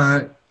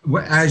know,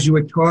 as you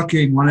were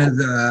talking, one of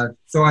the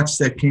thoughts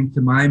that came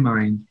to my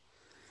mind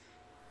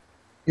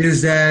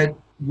is that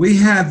we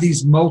have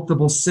these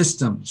multiple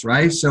systems,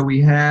 right? So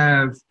we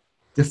have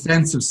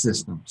defensive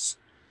systems.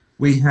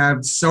 We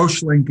have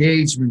social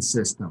engagement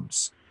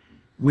systems.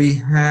 We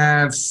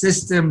have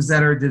systems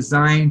that are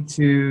designed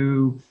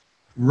to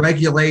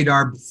regulate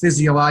our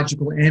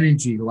physiological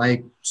energy,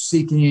 like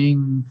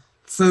seeking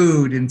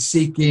food and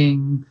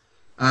seeking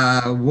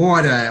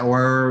water,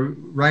 or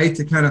right,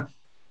 to kind of,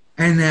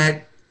 and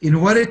that in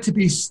order to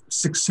be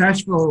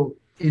successful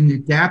in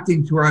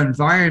adapting to our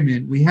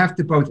environment, we have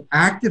to both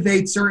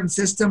activate certain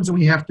systems and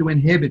we have to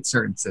inhibit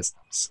certain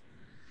systems,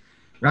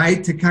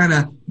 right? To kind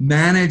of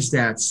manage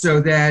that, so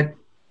that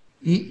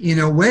in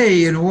a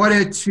way, in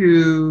order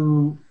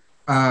to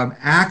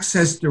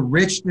access the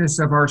richness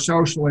of our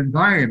social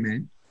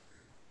environment,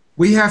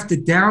 we have to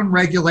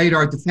downregulate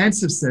our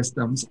defensive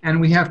systems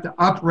and we have to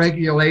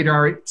upregulate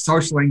our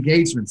social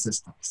engagement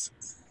systems.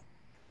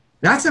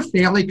 That's a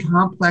fairly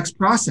complex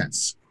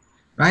process,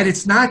 right?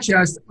 It's not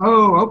just,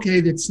 oh,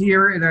 okay, that's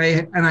here and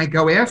I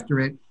go after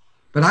it,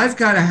 but I've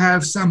got to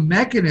have some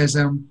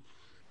mechanism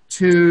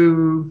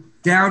to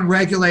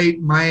downregulate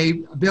my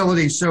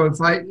ability. So if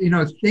I,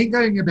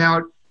 thinking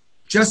about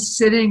just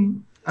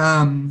sitting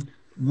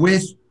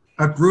with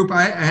a group,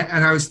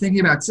 I was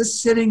thinking about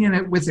just sitting in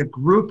it with a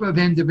group of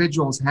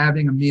individuals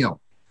having a meal.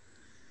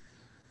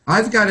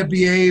 I've got to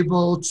be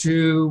able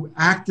to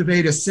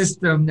activate a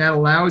system that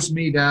allows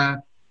me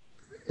to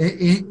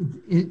eat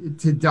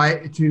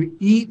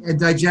and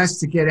digest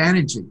to get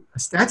energy.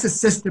 That's a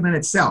system in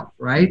itself,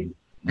 right?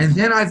 And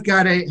then I've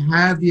got to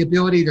have the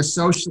ability to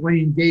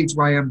socially engage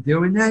while I'm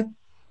doing that.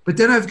 But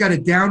then I've got to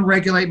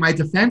downregulate my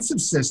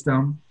defensive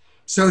system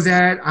so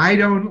that I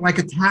don't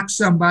attack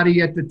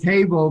somebody at the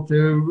table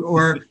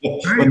or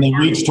when they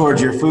reach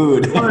towards your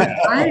food.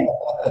 Right?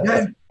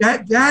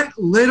 That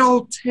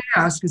little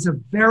task is a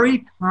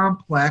very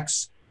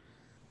complex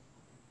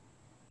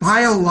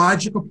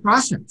biological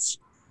process,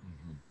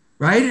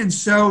 right? And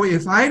so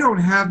if I don't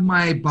have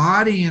my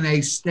body in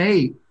a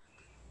state,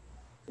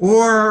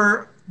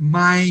 or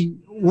my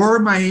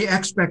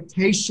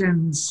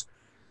expectations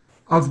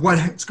of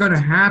what's going to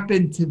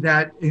happen to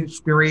that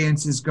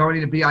experience is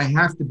going to be, I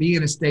have to be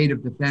in a state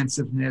of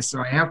defensiveness,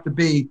 or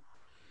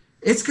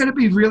it's going to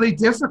be really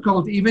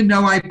difficult, even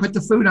though I put the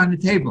food on the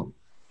table,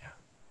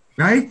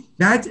 right?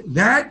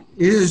 That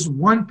is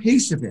one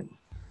piece of it.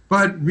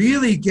 But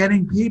really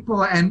getting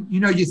people, and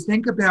you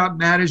think about,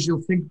 Matt, as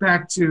you'll think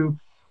back to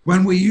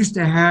when we used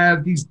to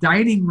have these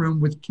dining room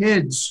with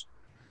kids,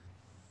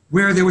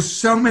 where there was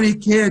so many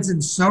kids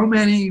and so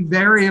many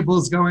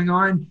variables going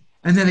on,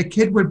 and then a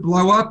kid would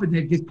blow up and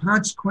they'd get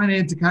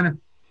consequented to kind of,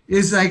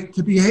 is like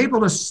to be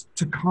able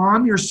to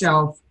calm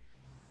yourself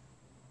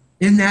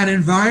in that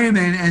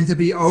environment and to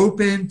be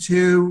open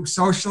to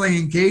socially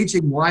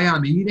engaging while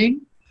I'm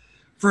eating.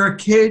 For a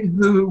kid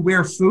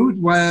where food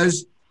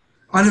was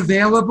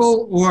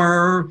unavailable,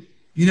 or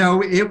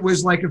it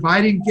was like if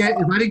I didn't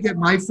get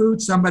my food,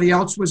 somebody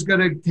else was going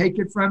to take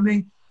it from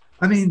me.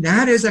 I mean,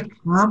 that is a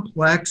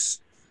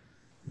complex,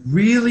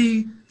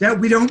 really, that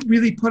we don't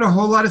really put a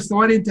whole lot of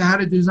thought into how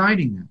to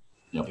designing that.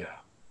 Yep.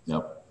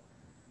 Yeah.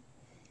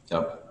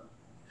 Yep.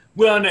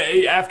 Well,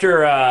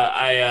 after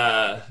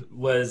I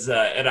was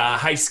at a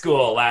high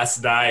school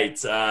last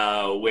night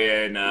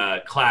when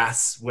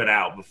class went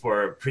out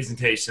before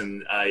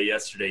presentation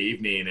yesterday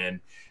evening, and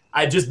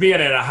I just being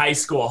in a high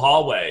school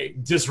hallway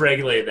just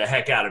regulated the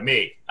heck out of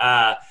me.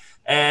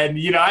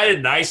 And, I had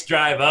a nice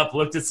drive up,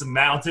 looked at some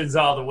mountains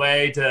all the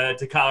way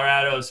to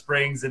Colorado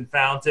Springs and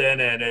Fountain.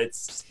 And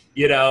it's,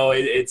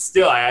 it's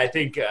still, I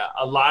think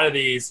a lot of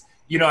these,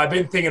 I've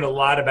been thinking a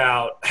lot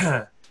about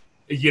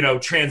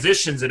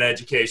transitions in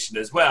education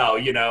as well,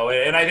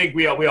 and I think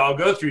we all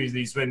go through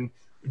these when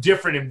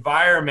different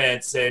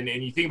environments, and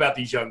you think about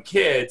these young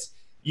kids,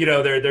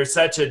 there's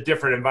such a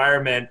different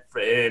environment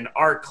in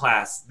art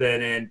class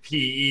than in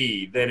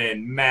PE, than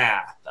in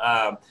math.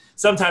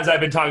 Sometimes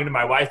I've been talking to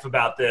my wife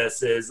about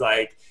this, is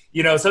like,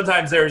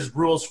 sometimes there's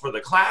rules for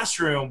the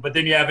classroom, but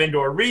then you have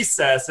indoor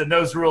recess and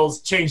those rules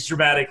change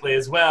dramatically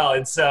as well.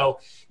 And so,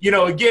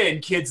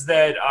 again, kids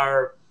that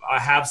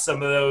have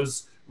some of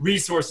those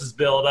resources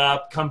build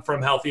up, come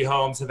from healthy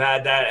homes, have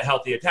had that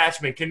healthy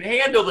attachment, can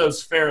handle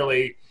those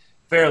fairly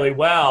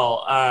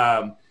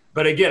well.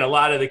 But again, a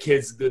lot of the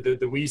kids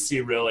that we see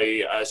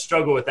really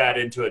struggle with that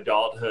into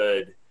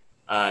adulthood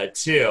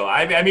too.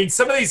 I mean,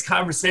 some of these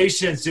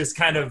conversations just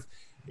kind of,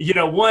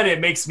 one, it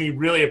makes me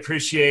really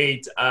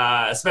appreciate,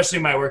 especially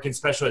my work in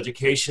special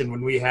education,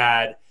 when we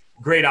had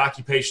great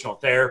occupational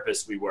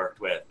therapists we worked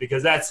with,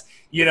 because that's,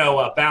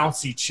 a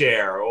bouncy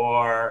chair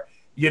or,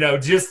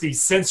 just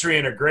these sensory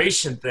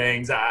integration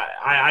things.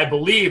 I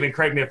believe, and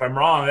correct me if I'm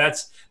wrong,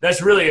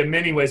 that's really in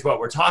many ways what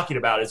we're talking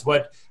about, is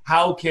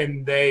how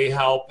can they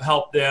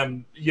help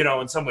them,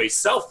 in some ways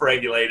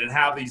self-regulate and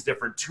have these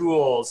different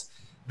tools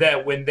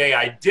that when they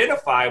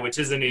identify, which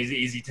isn't an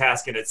easy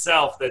task in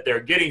itself, that they're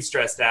getting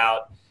stressed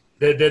out,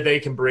 that they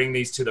can bring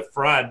these to the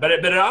front. But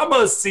it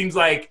almost seems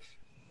like,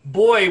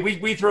 boy,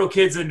 we throw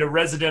kids into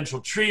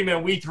residential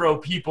treatment, we throw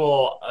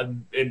people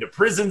into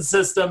prison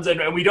systems,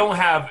 and we don't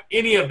have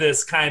any of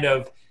this kind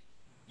of,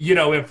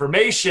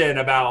 information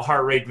about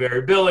heart rate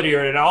variability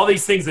and all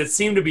these things that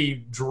seem to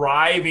be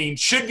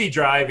should be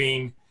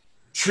driving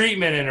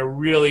treatment in a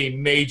really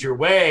major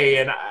way.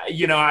 And,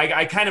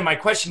 I kind of, my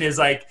question is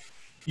like,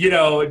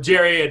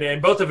 Jerry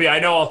and both of you, I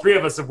know all three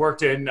of us have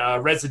worked in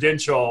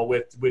residential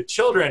with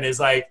children, is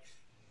like,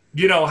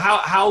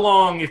 how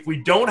long, if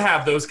we don't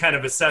have those kind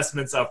of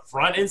assessments up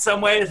front in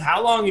some ways,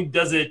 how long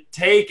does it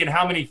take and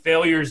how many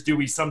failures do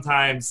we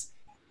sometimes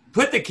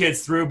put the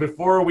kids through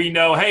before we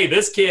know, hey,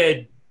 this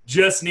kid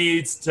just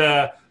needs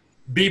to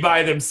be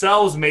by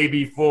themselves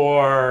maybe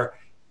for,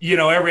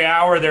 every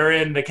hour they're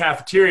in the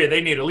cafeteria, they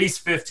need at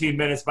least 15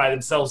 minutes by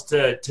themselves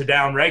to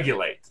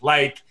down-regulate.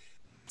 Like,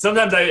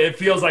 sometimes it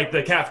feels like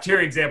the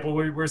cafeteria example,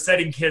 we're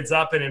setting kids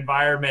up in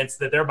environments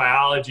that their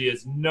biology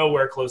is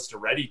nowhere close to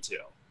ready to.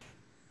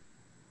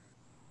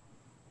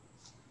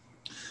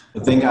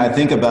 I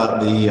think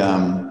about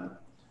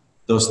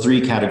those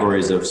three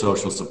categories of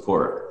social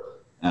support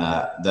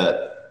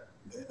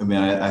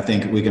I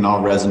think we can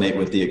all resonate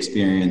with the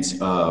experience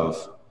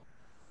of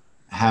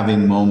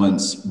having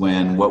moments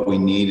when what we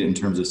need in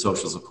terms of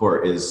social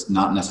support is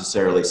not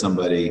necessarily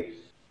somebody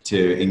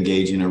to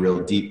engage in a real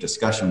deep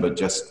discussion, but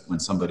just when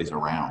somebody's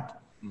around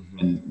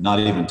and not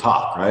even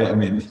talk, right? I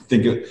mean,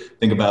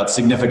 think about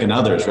significant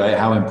others, right?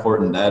 How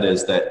important that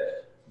is,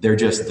 that they're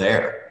just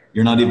there.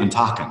 You're not even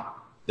talking.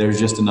 There's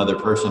just another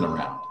person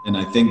around. And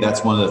I think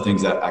that's one of the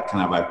things that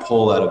I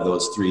pull out of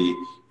those three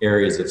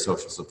areas of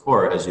social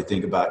support as you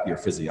think about your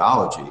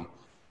physiology.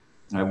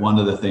 One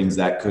of the things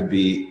that could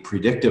be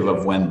predictive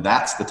of when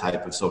that's the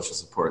type of social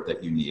support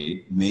that you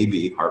need may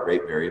be heart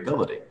rate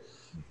variability.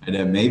 And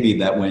it may be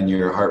that when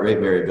your heart rate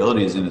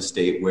variability is in a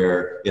state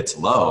where it's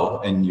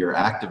low and you're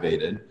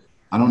activated,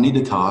 I don't need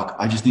to talk,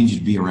 I just need you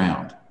to be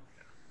around.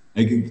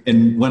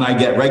 And when I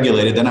get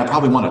regulated, then I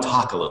probably want to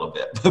talk a little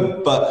bit,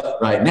 but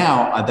right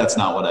now that's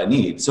not what I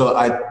need.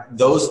 So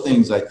those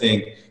things, I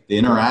think the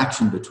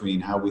interaction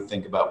between how we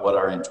think about what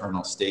our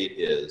internal state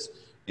is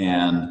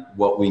and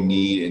what we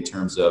need in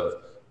terms of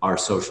our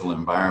social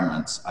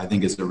environments, I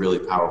think is a really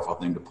powerful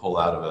thing to pull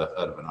out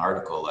of an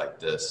article like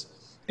this.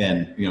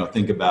 And,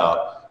 think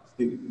about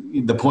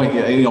the point,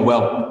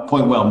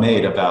 point well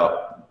made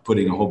about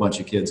putting a whole bunch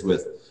of kids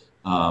with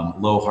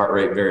low heart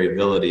rate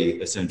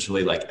variability,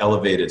 essentially like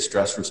elevated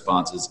stress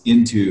responses,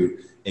 into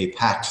a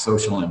packed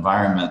social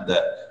environment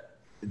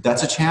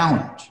that's a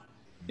challenge.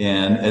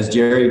 And as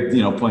Jerry,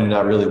 pointed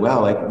out really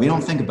well, like we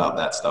don't think about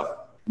that stuff,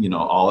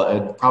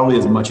 probably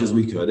as much as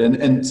we could. And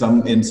in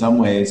some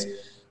ways,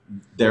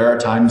 there are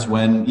times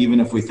when even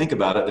if we think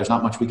about it, there's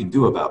not much we can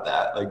do about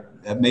that.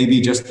 Like that may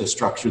be just the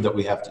structure that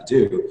we have to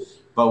do.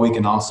 but we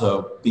can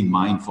also be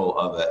mindful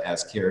of it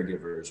as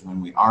caregivers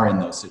when we are in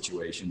those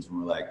situations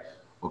when we're like,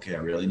 okay, I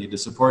really need to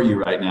support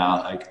you right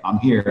now. Like, I'm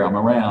here, I'm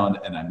around,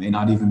 and I may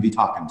not even be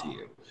talking to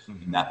you.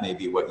 And that may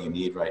be what you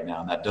need right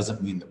now. And that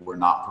doesn't mean that we're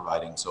not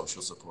providing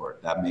social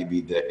support. That may be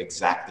the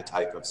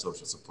type of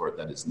social support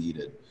that is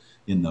needed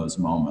in those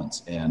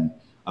moments. And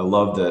I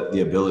love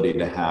the ability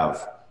to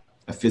have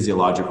a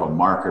physiological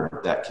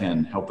marker that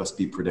can help us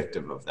be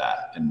predictive of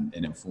that and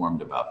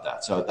informed about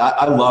that. So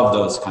I love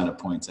those kind of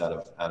points out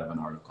of an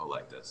article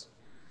like this.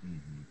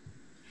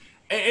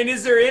 And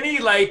is there any,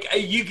 like,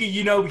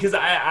 because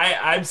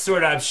I'm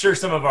sure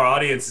some of our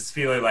audience is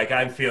feeling like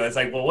I'm feeling, it's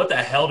like, well, what the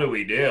hell do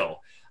we do?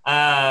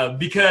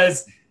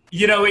 Because,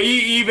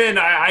 even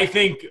I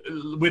think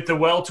with the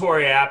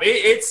Welltory app,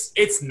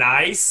 it's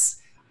nice.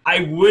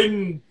 I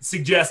wouldn't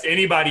suggest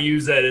anybody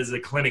use it as a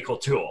clinical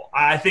tool.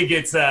 I think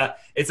it's a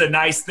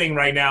nice thing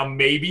right now,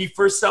 maybe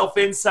for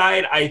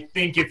self-insight. I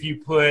think if you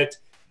put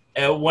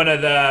one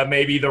of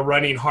maybe the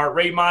running heart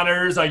rate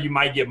monitors, you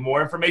might get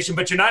more information,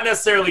 but you're not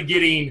necessarily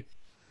getting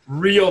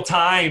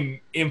real-time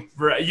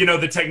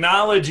the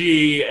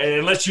technology,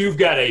 unless you've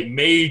got a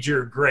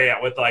major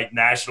grant with like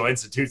National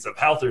Institutes of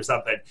Health or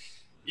something.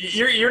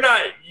 You're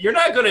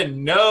not going to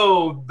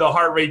know the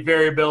heart rate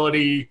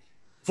variability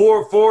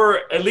for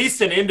at least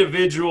an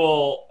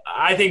individual.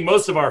 I think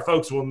most of our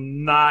folks will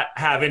not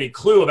have any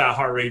clue about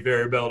heart rate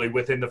variability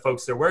within the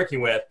folks they're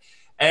working with.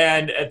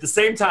 And at the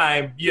same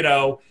time,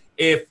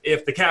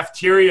 if the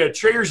cafeteria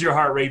triggers your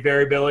heart rate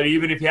variability,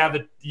 even if you have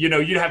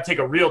you'd have to take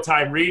a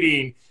real-time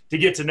reading to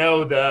get to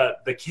know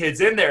the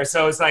kids in there.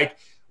 So it's like,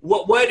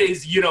 what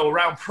is,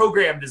 around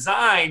program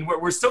design, where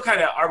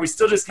are we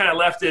still just kind of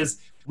left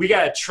as we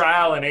got to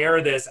trial and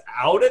error this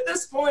out at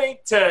this point?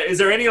 Is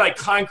there any like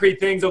concrete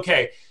things?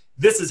 Okay,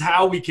 this is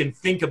how we can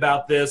think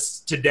about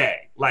this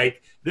today.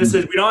 Like, we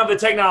don't have the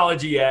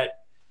technology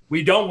yet.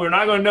 We're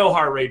not going to know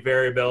heart rate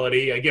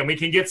variability. Again, we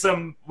got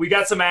some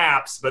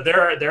apps, but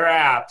they're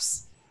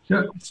apps.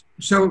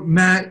 So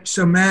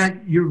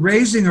Matt, you're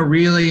raising a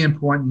really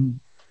important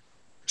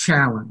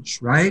challenge,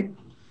 right?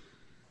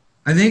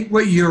 I think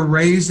what you're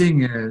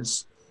raising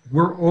is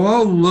we're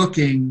all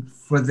looking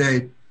for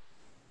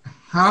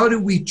how do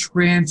we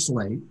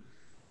translate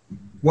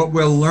what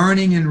we're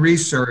learning in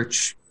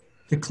research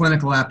to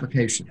clinical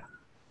application,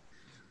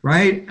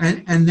 right?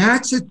 And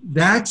that's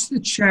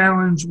the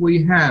challenge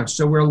we have.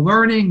 So we're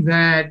learning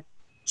that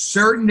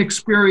certain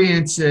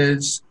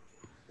experiences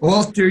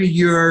alter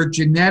your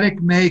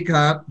genetic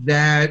makeup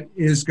that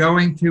is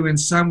going to, in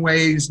some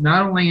ways,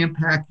 not only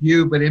impact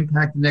you, but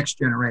impact the next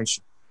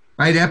generation,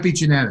 right?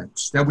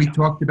 Epigenetics that we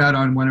talked about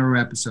on one of our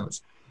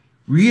episodes.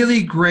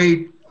 Really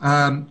great.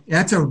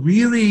 That's a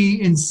really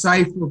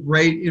insightful,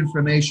 great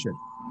information.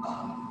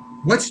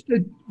 What's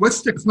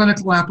the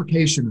clinical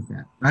application of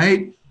that,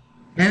 right?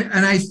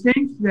 And I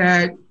think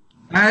that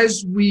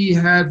as we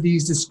have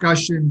these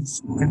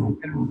discussions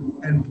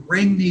and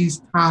bring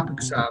these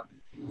topics up,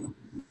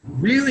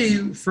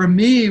 really, for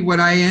me, what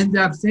I end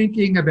up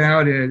thinking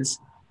about is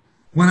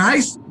when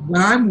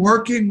I'm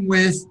working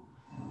with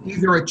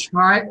either a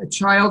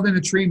child in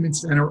a treatment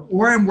center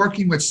or I'm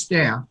working with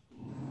staff,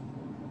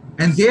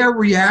 and they're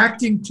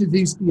reacting to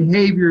these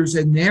behaviors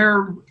and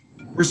their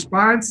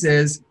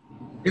responses,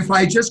 if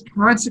I just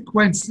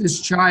consequence this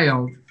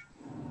child,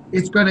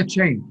 it's going to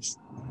change,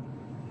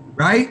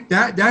 right?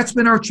 That's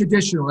been our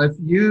traditional. If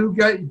you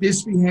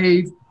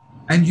misbehave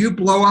and you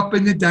blow up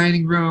in the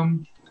dining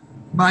room,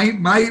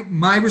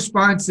 my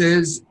response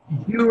is,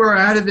 you are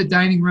out of the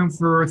dining room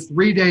for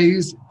 3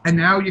 days, and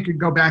now you can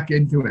go back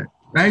into it,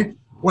 right?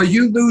 Or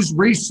you lose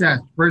recess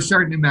for a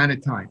certain amount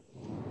of time.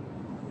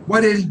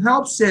 What it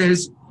helps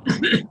is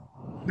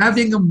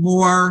having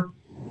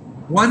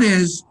one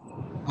is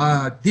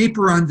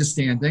deeper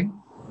understanding.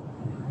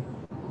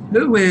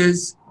 Two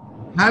is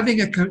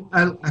having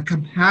a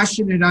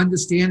compassionate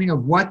understanding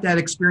of what that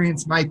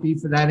experience might be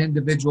for that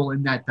individual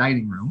in that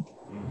dining room.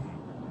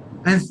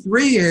 And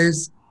three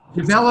is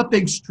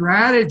developing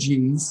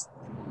strategies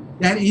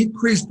that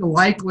increase the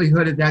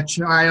likelihood of that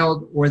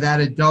child or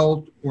that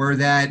adult or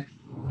that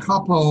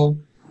couple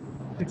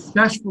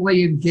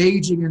successfully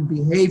engaging in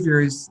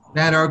behaviors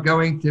that are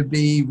going to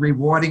be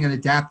rewarding and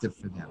adaptive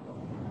for them.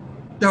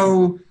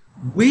 So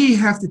we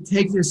have to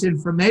take this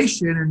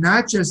information and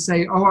not just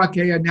say, oh,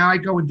 okay, now I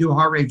go and do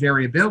heart rate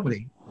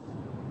variability.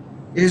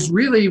 Is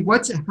really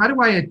how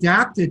do I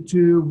adapt it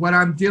to what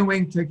I'm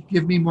doing to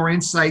give me more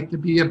insight to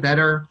be a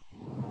better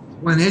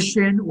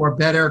clinician or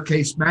better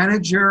case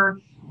manager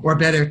or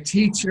better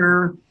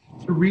teacher,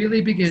 to really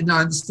begin to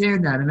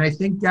understand that. And I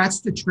think that's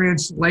the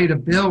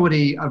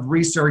translatability of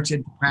research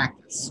into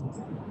practice.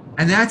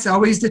 And that's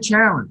always the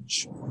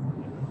challenge,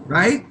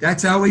 right?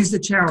 That's always the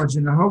challenge.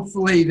 And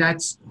hopefully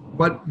that's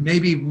what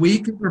maybe we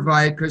can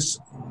provide, because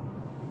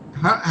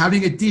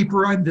having a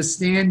deeper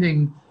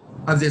understanding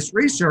of this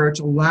research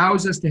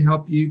allows us to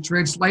help you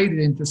translate it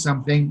into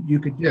something you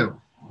could do.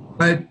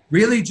 But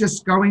really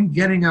just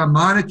getting a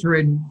monitor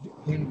and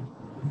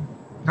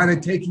kind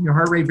of taking your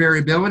heart rate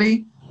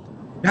variability,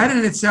 that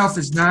in itself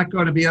is not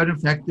going to be an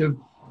effective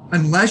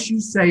unless you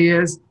say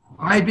is,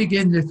 I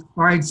begin to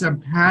find some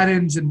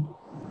patterns in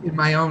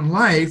my own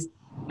life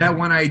that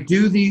when I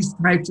do these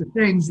types of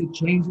things, it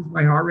changes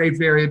my heart rate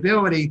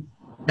variability.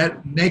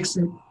 That makes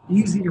it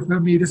easier for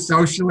me to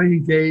socially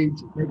engage.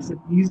 It makes it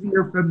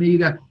easier for me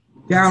to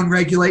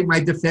downregulate my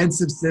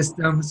defensive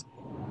systems.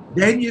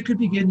 Then you could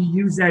begin to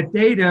use that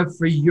data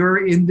for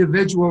your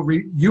individual.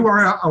 You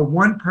are a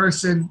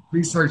one-person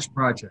research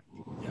project,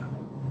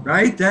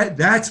 right?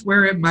 That's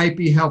where it might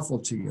be helpful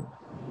to you.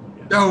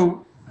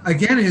 So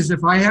again, is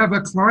if I have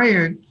a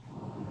client,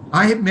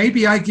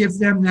 maybe I give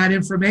them that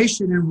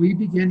information and we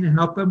begin to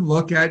help them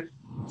look at,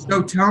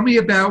 so tell me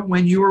about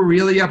when you were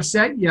really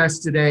upset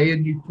yesterday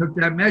and you took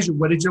that measure.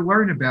 What did you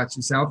learn about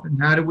yourself?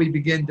 And how do we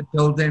begin to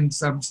build in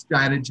some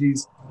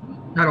strategies,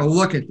 how to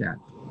look at that?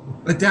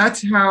 But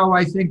that's how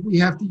I think we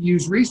have to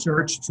use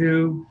research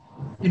to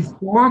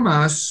inform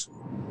us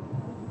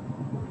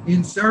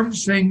in certain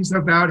things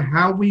about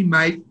how we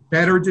might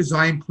better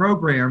design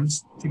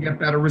programs to get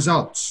better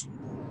results.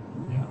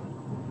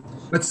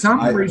 But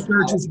some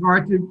research is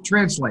hard to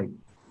translate.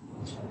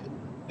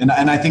 And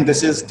I think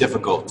this is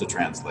difficult to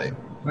translate.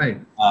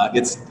 Right.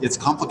 It's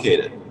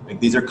complicated. Like,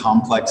 these are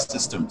complex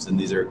systems, and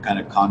these are kind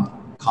of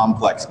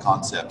complex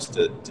concepts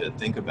to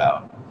think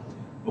about.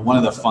 But one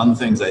of the fun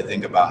things I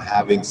think about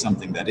having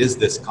something that is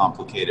this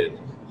complicated,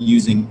 you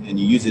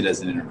use it as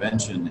an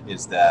intervention,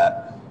 is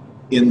that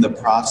in the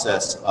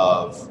process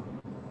of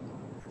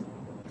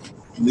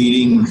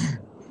leading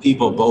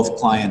people, both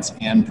clients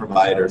and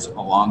providers,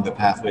 along the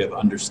pathway of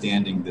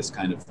understanding this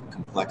kind of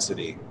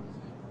complexity,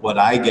 what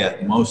I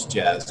get most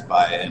jazzed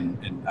by,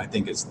 and I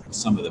think is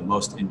some of the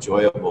most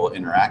enjoyable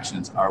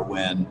interactions, are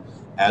when,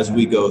 as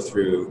we go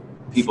through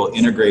people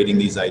integrating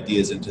these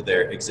ideas into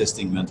their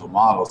existing mental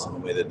models and the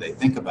way that they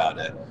think about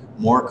it,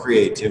 more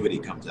creativity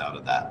comes out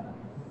of that.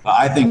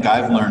 I think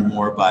I've learned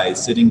more by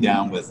sitting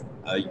down with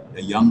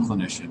a young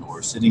clinician,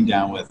 or sitting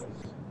down with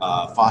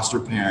a foster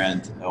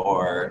parent,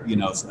 or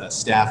a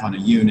staff on a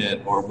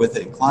unit, or with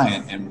a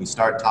client, and we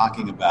start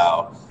talking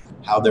about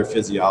how their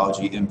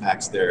physiology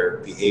impacts their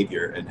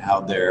behavior and how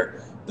the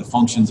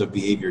functions of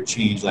behavior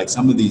change, like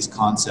some of these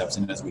concepts.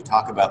 And as we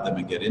talk about them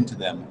and get into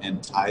them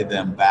and tie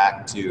them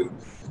back to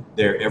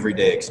their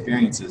everyday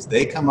experiences,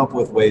 they come up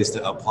with ways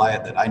to apply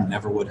it that I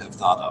never would have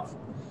thought of.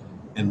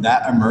 And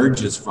that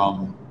emerges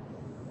from,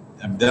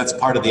 and that's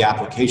part of the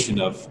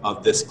application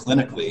of this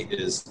clinically,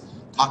 is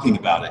talking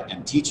about it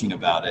and teaching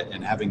about it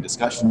and having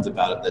discussions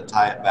about it that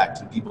tie it back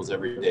to people's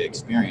everyday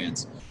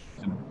experience.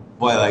 And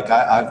boy, like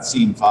I've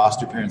seen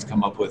foster parents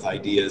come up with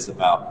ideas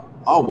about,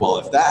 oh, well,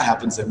 if that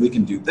happens, then we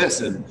can do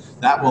this, and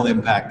that will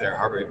impact their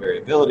heart rate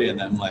variability.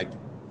 And I'm like,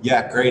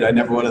 yeah, great. I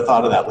never would have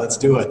thought of that. Let's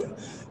do it.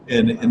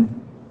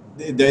 And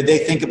they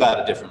think about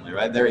it differently,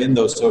 right? They're in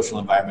those social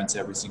environments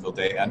every single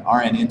day and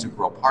are an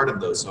integral part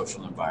of those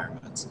social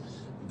environments.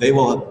 They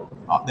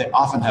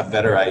often have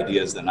better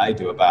ideas than I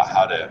do about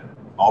how to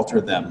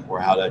alter them or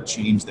how to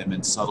change them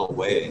in subtle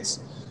ways.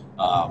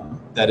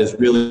 That is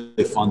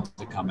really fun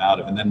to come out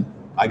of. And then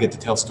I get to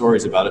tell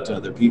stories about it to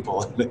other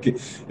people.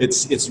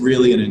 It's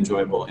really an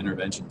enjoyable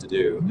intervention to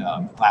do.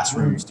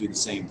 Classrooms do the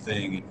same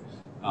thing.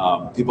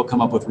 People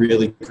come up with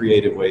really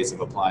creative ways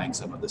of applying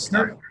some of this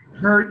stuff.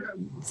 Curt,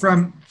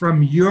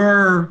 from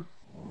your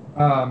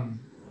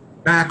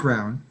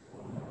background,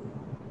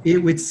 it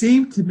would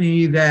seem to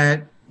me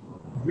that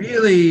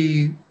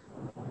really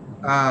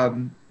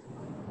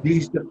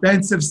these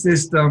defensive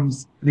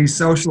systems, these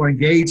social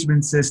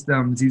engagement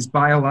systems, these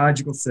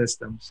biological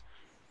systems,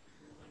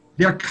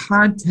 their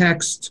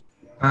context,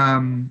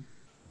 that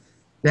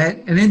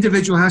an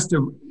individual has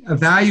to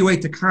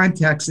evaluate the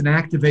context and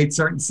activate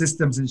certain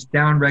systems and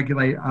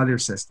downregulate other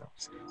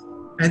systems.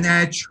 And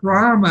that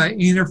trauma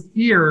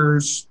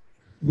interferes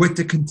with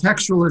the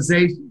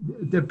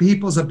contextualization, the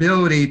people's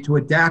ability to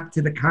adapt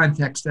to the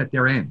context that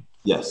they're in.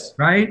 Yes.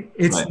 Right?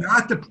 It's right.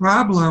 Not the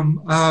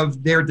problem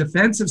of their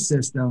defensive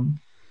system.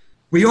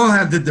 We all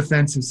have the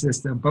defensive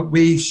system, but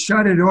we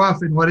shut it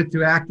off in order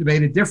to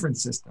activate a different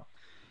system.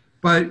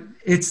 But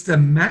it's the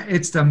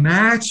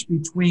match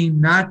between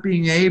not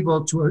being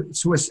able to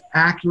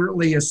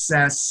accurately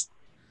assess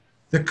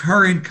the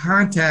current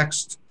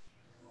context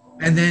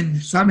and then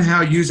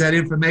somehow use that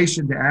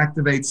information to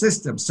activate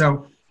systems.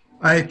 So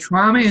a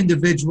trauma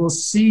individual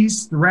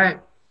sees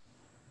threat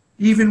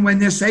even when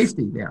there's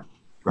safety there,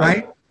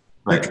 right?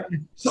 Right.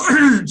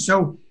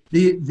 So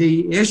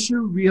the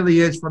issue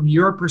really is, from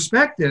your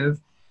perspective,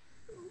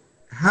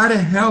 how to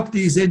help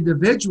these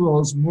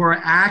individuals more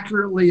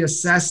accurately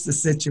assess the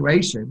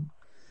situation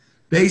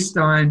based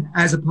on,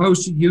 as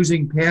opposed to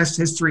using past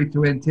history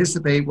to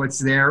anticipate what's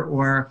there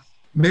or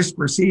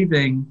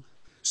misperceiving,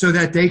 so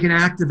that they can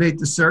activate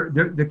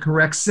the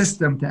correct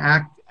system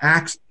to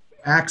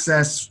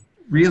access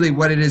really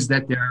what it is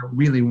that they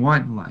really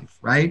want in life,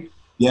 right?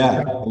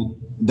 Yeah,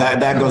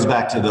 that goes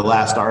back to the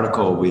last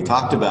article we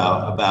talked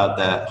about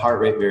that heart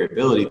rate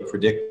variability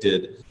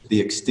predicted the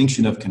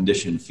extinction of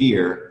conditioned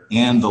fear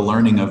and the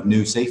learning of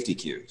new safety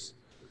cues.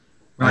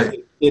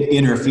 Right. It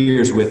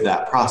interferes with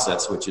that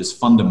process, which is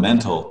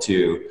fundamental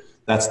to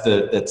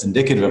that's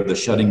indicative of the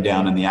shutting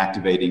down and the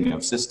activating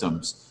of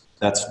systems.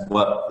 That's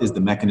what is the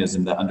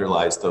mechanism that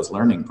underlies those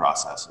learning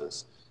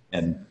processes,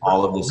 and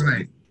all of this,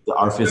 Right.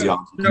 our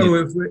physiology.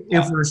 So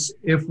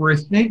if we're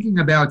thinking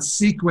about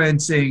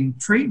sequencing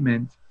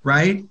treatment,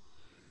 right,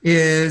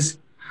 is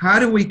how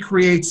do we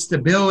create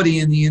stability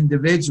in the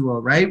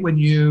individual, right?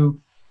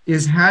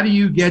 How do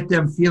you get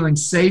them feeling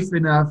safe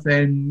enough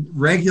and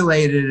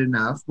regulated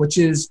enough, which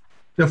is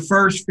the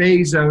first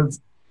phase of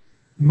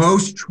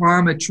most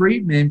trauma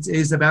treatment,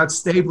 is about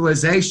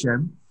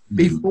stabilization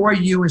before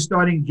you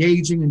start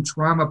engaging in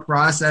trauma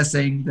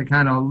processing, the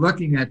kind of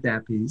looking at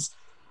that piece,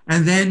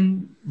 and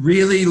then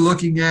really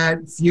looking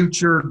at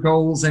future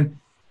goals. And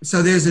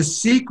so there's a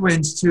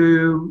sequence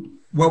to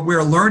what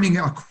we're learning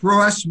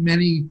across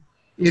many.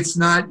 It's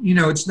not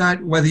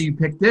whether you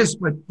pick this,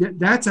 but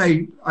that's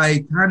a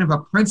kind of a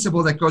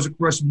principle that goes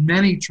across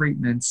many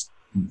treatments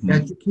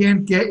that you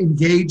can't get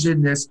engaged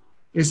in this,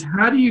 is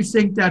how do you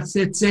think that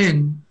fits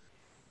in,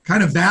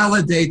 kind of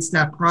validates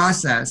that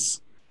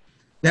process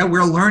that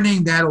we're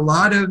learning, that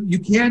you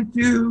can't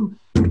do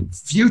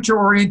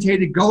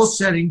future-orientated goal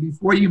setting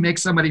before you make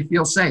somebody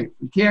feel safe.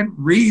 You can't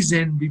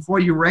reason before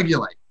you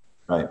regulate.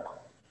 Right.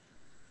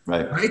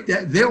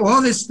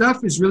 All this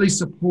stuff is really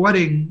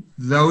supporting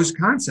those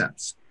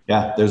concepts.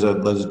 Yeah, there's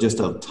just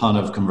a ton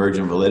of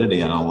convergent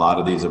validity on a lot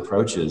of these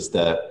approaches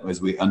that I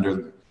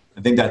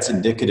think that's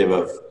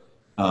indicative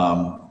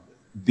of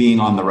being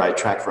on the right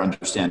track for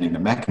understanding the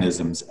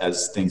mechanisms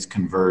as things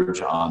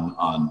converge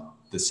on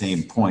the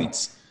same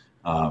points.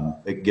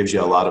 It gives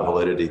you a lot of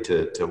validity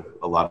to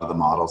a lot of the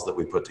models that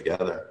we put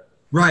together.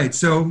 Right.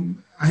 So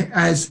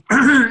as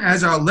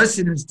our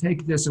listeners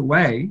take this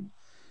away,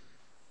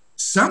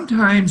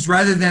 sometimes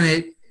rather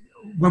than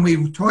when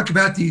we talk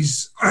about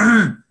these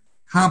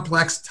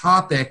complex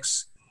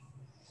topics,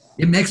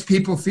 it makes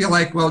people feel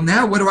like, well,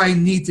 now what do I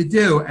need to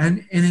do?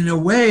 And in a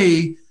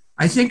way,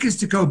 I think is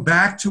to go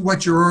back to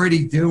what you're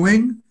already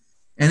doing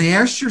and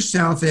ask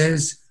yourself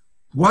is,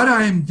 what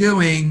I'm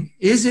doing,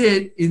 is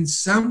it in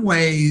some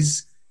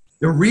ways,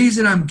 the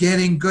reason I'm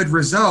getting good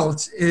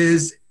results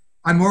is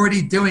I'm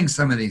already doing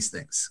some of these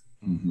things.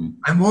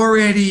 I'm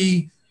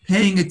already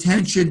paying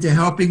attention to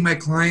helping my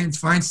clients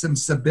find some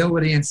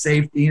stability and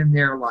safety in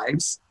their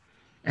lives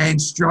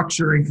and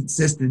structure and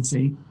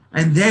consistency.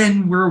 And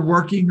then we're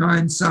working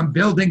on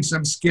building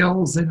some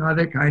skills and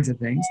other kinds of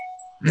things.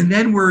 And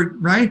then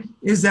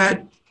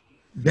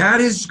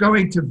that is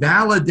going to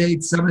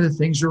validate some of the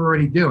things you're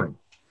already doing,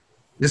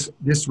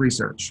 this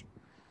research,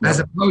 as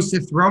opposed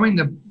to throwing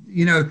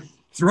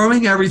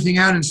everything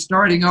out and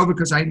starting over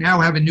because I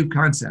now have a new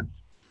concept.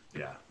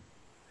 Yeah.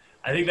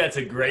 I think that's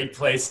a great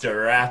place to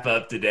wrap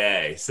up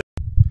today. So,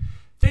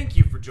 thank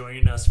you for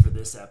joining us for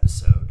this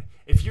episode.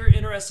 If you're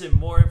interested in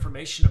more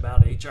information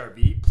about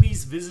HRV,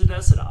 please visit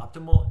us at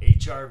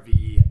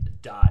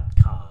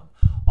optimalhrv.com.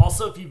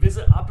 Also, if you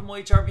visit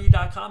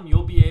optimalhrv.com,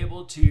 you'll be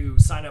able to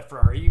sign up for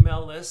our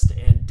email list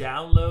and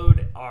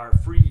download our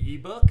free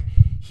ebook,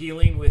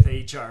 Healing with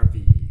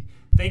HRV.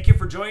 Thank you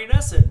for joining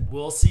us, and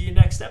we'll see you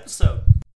next episode.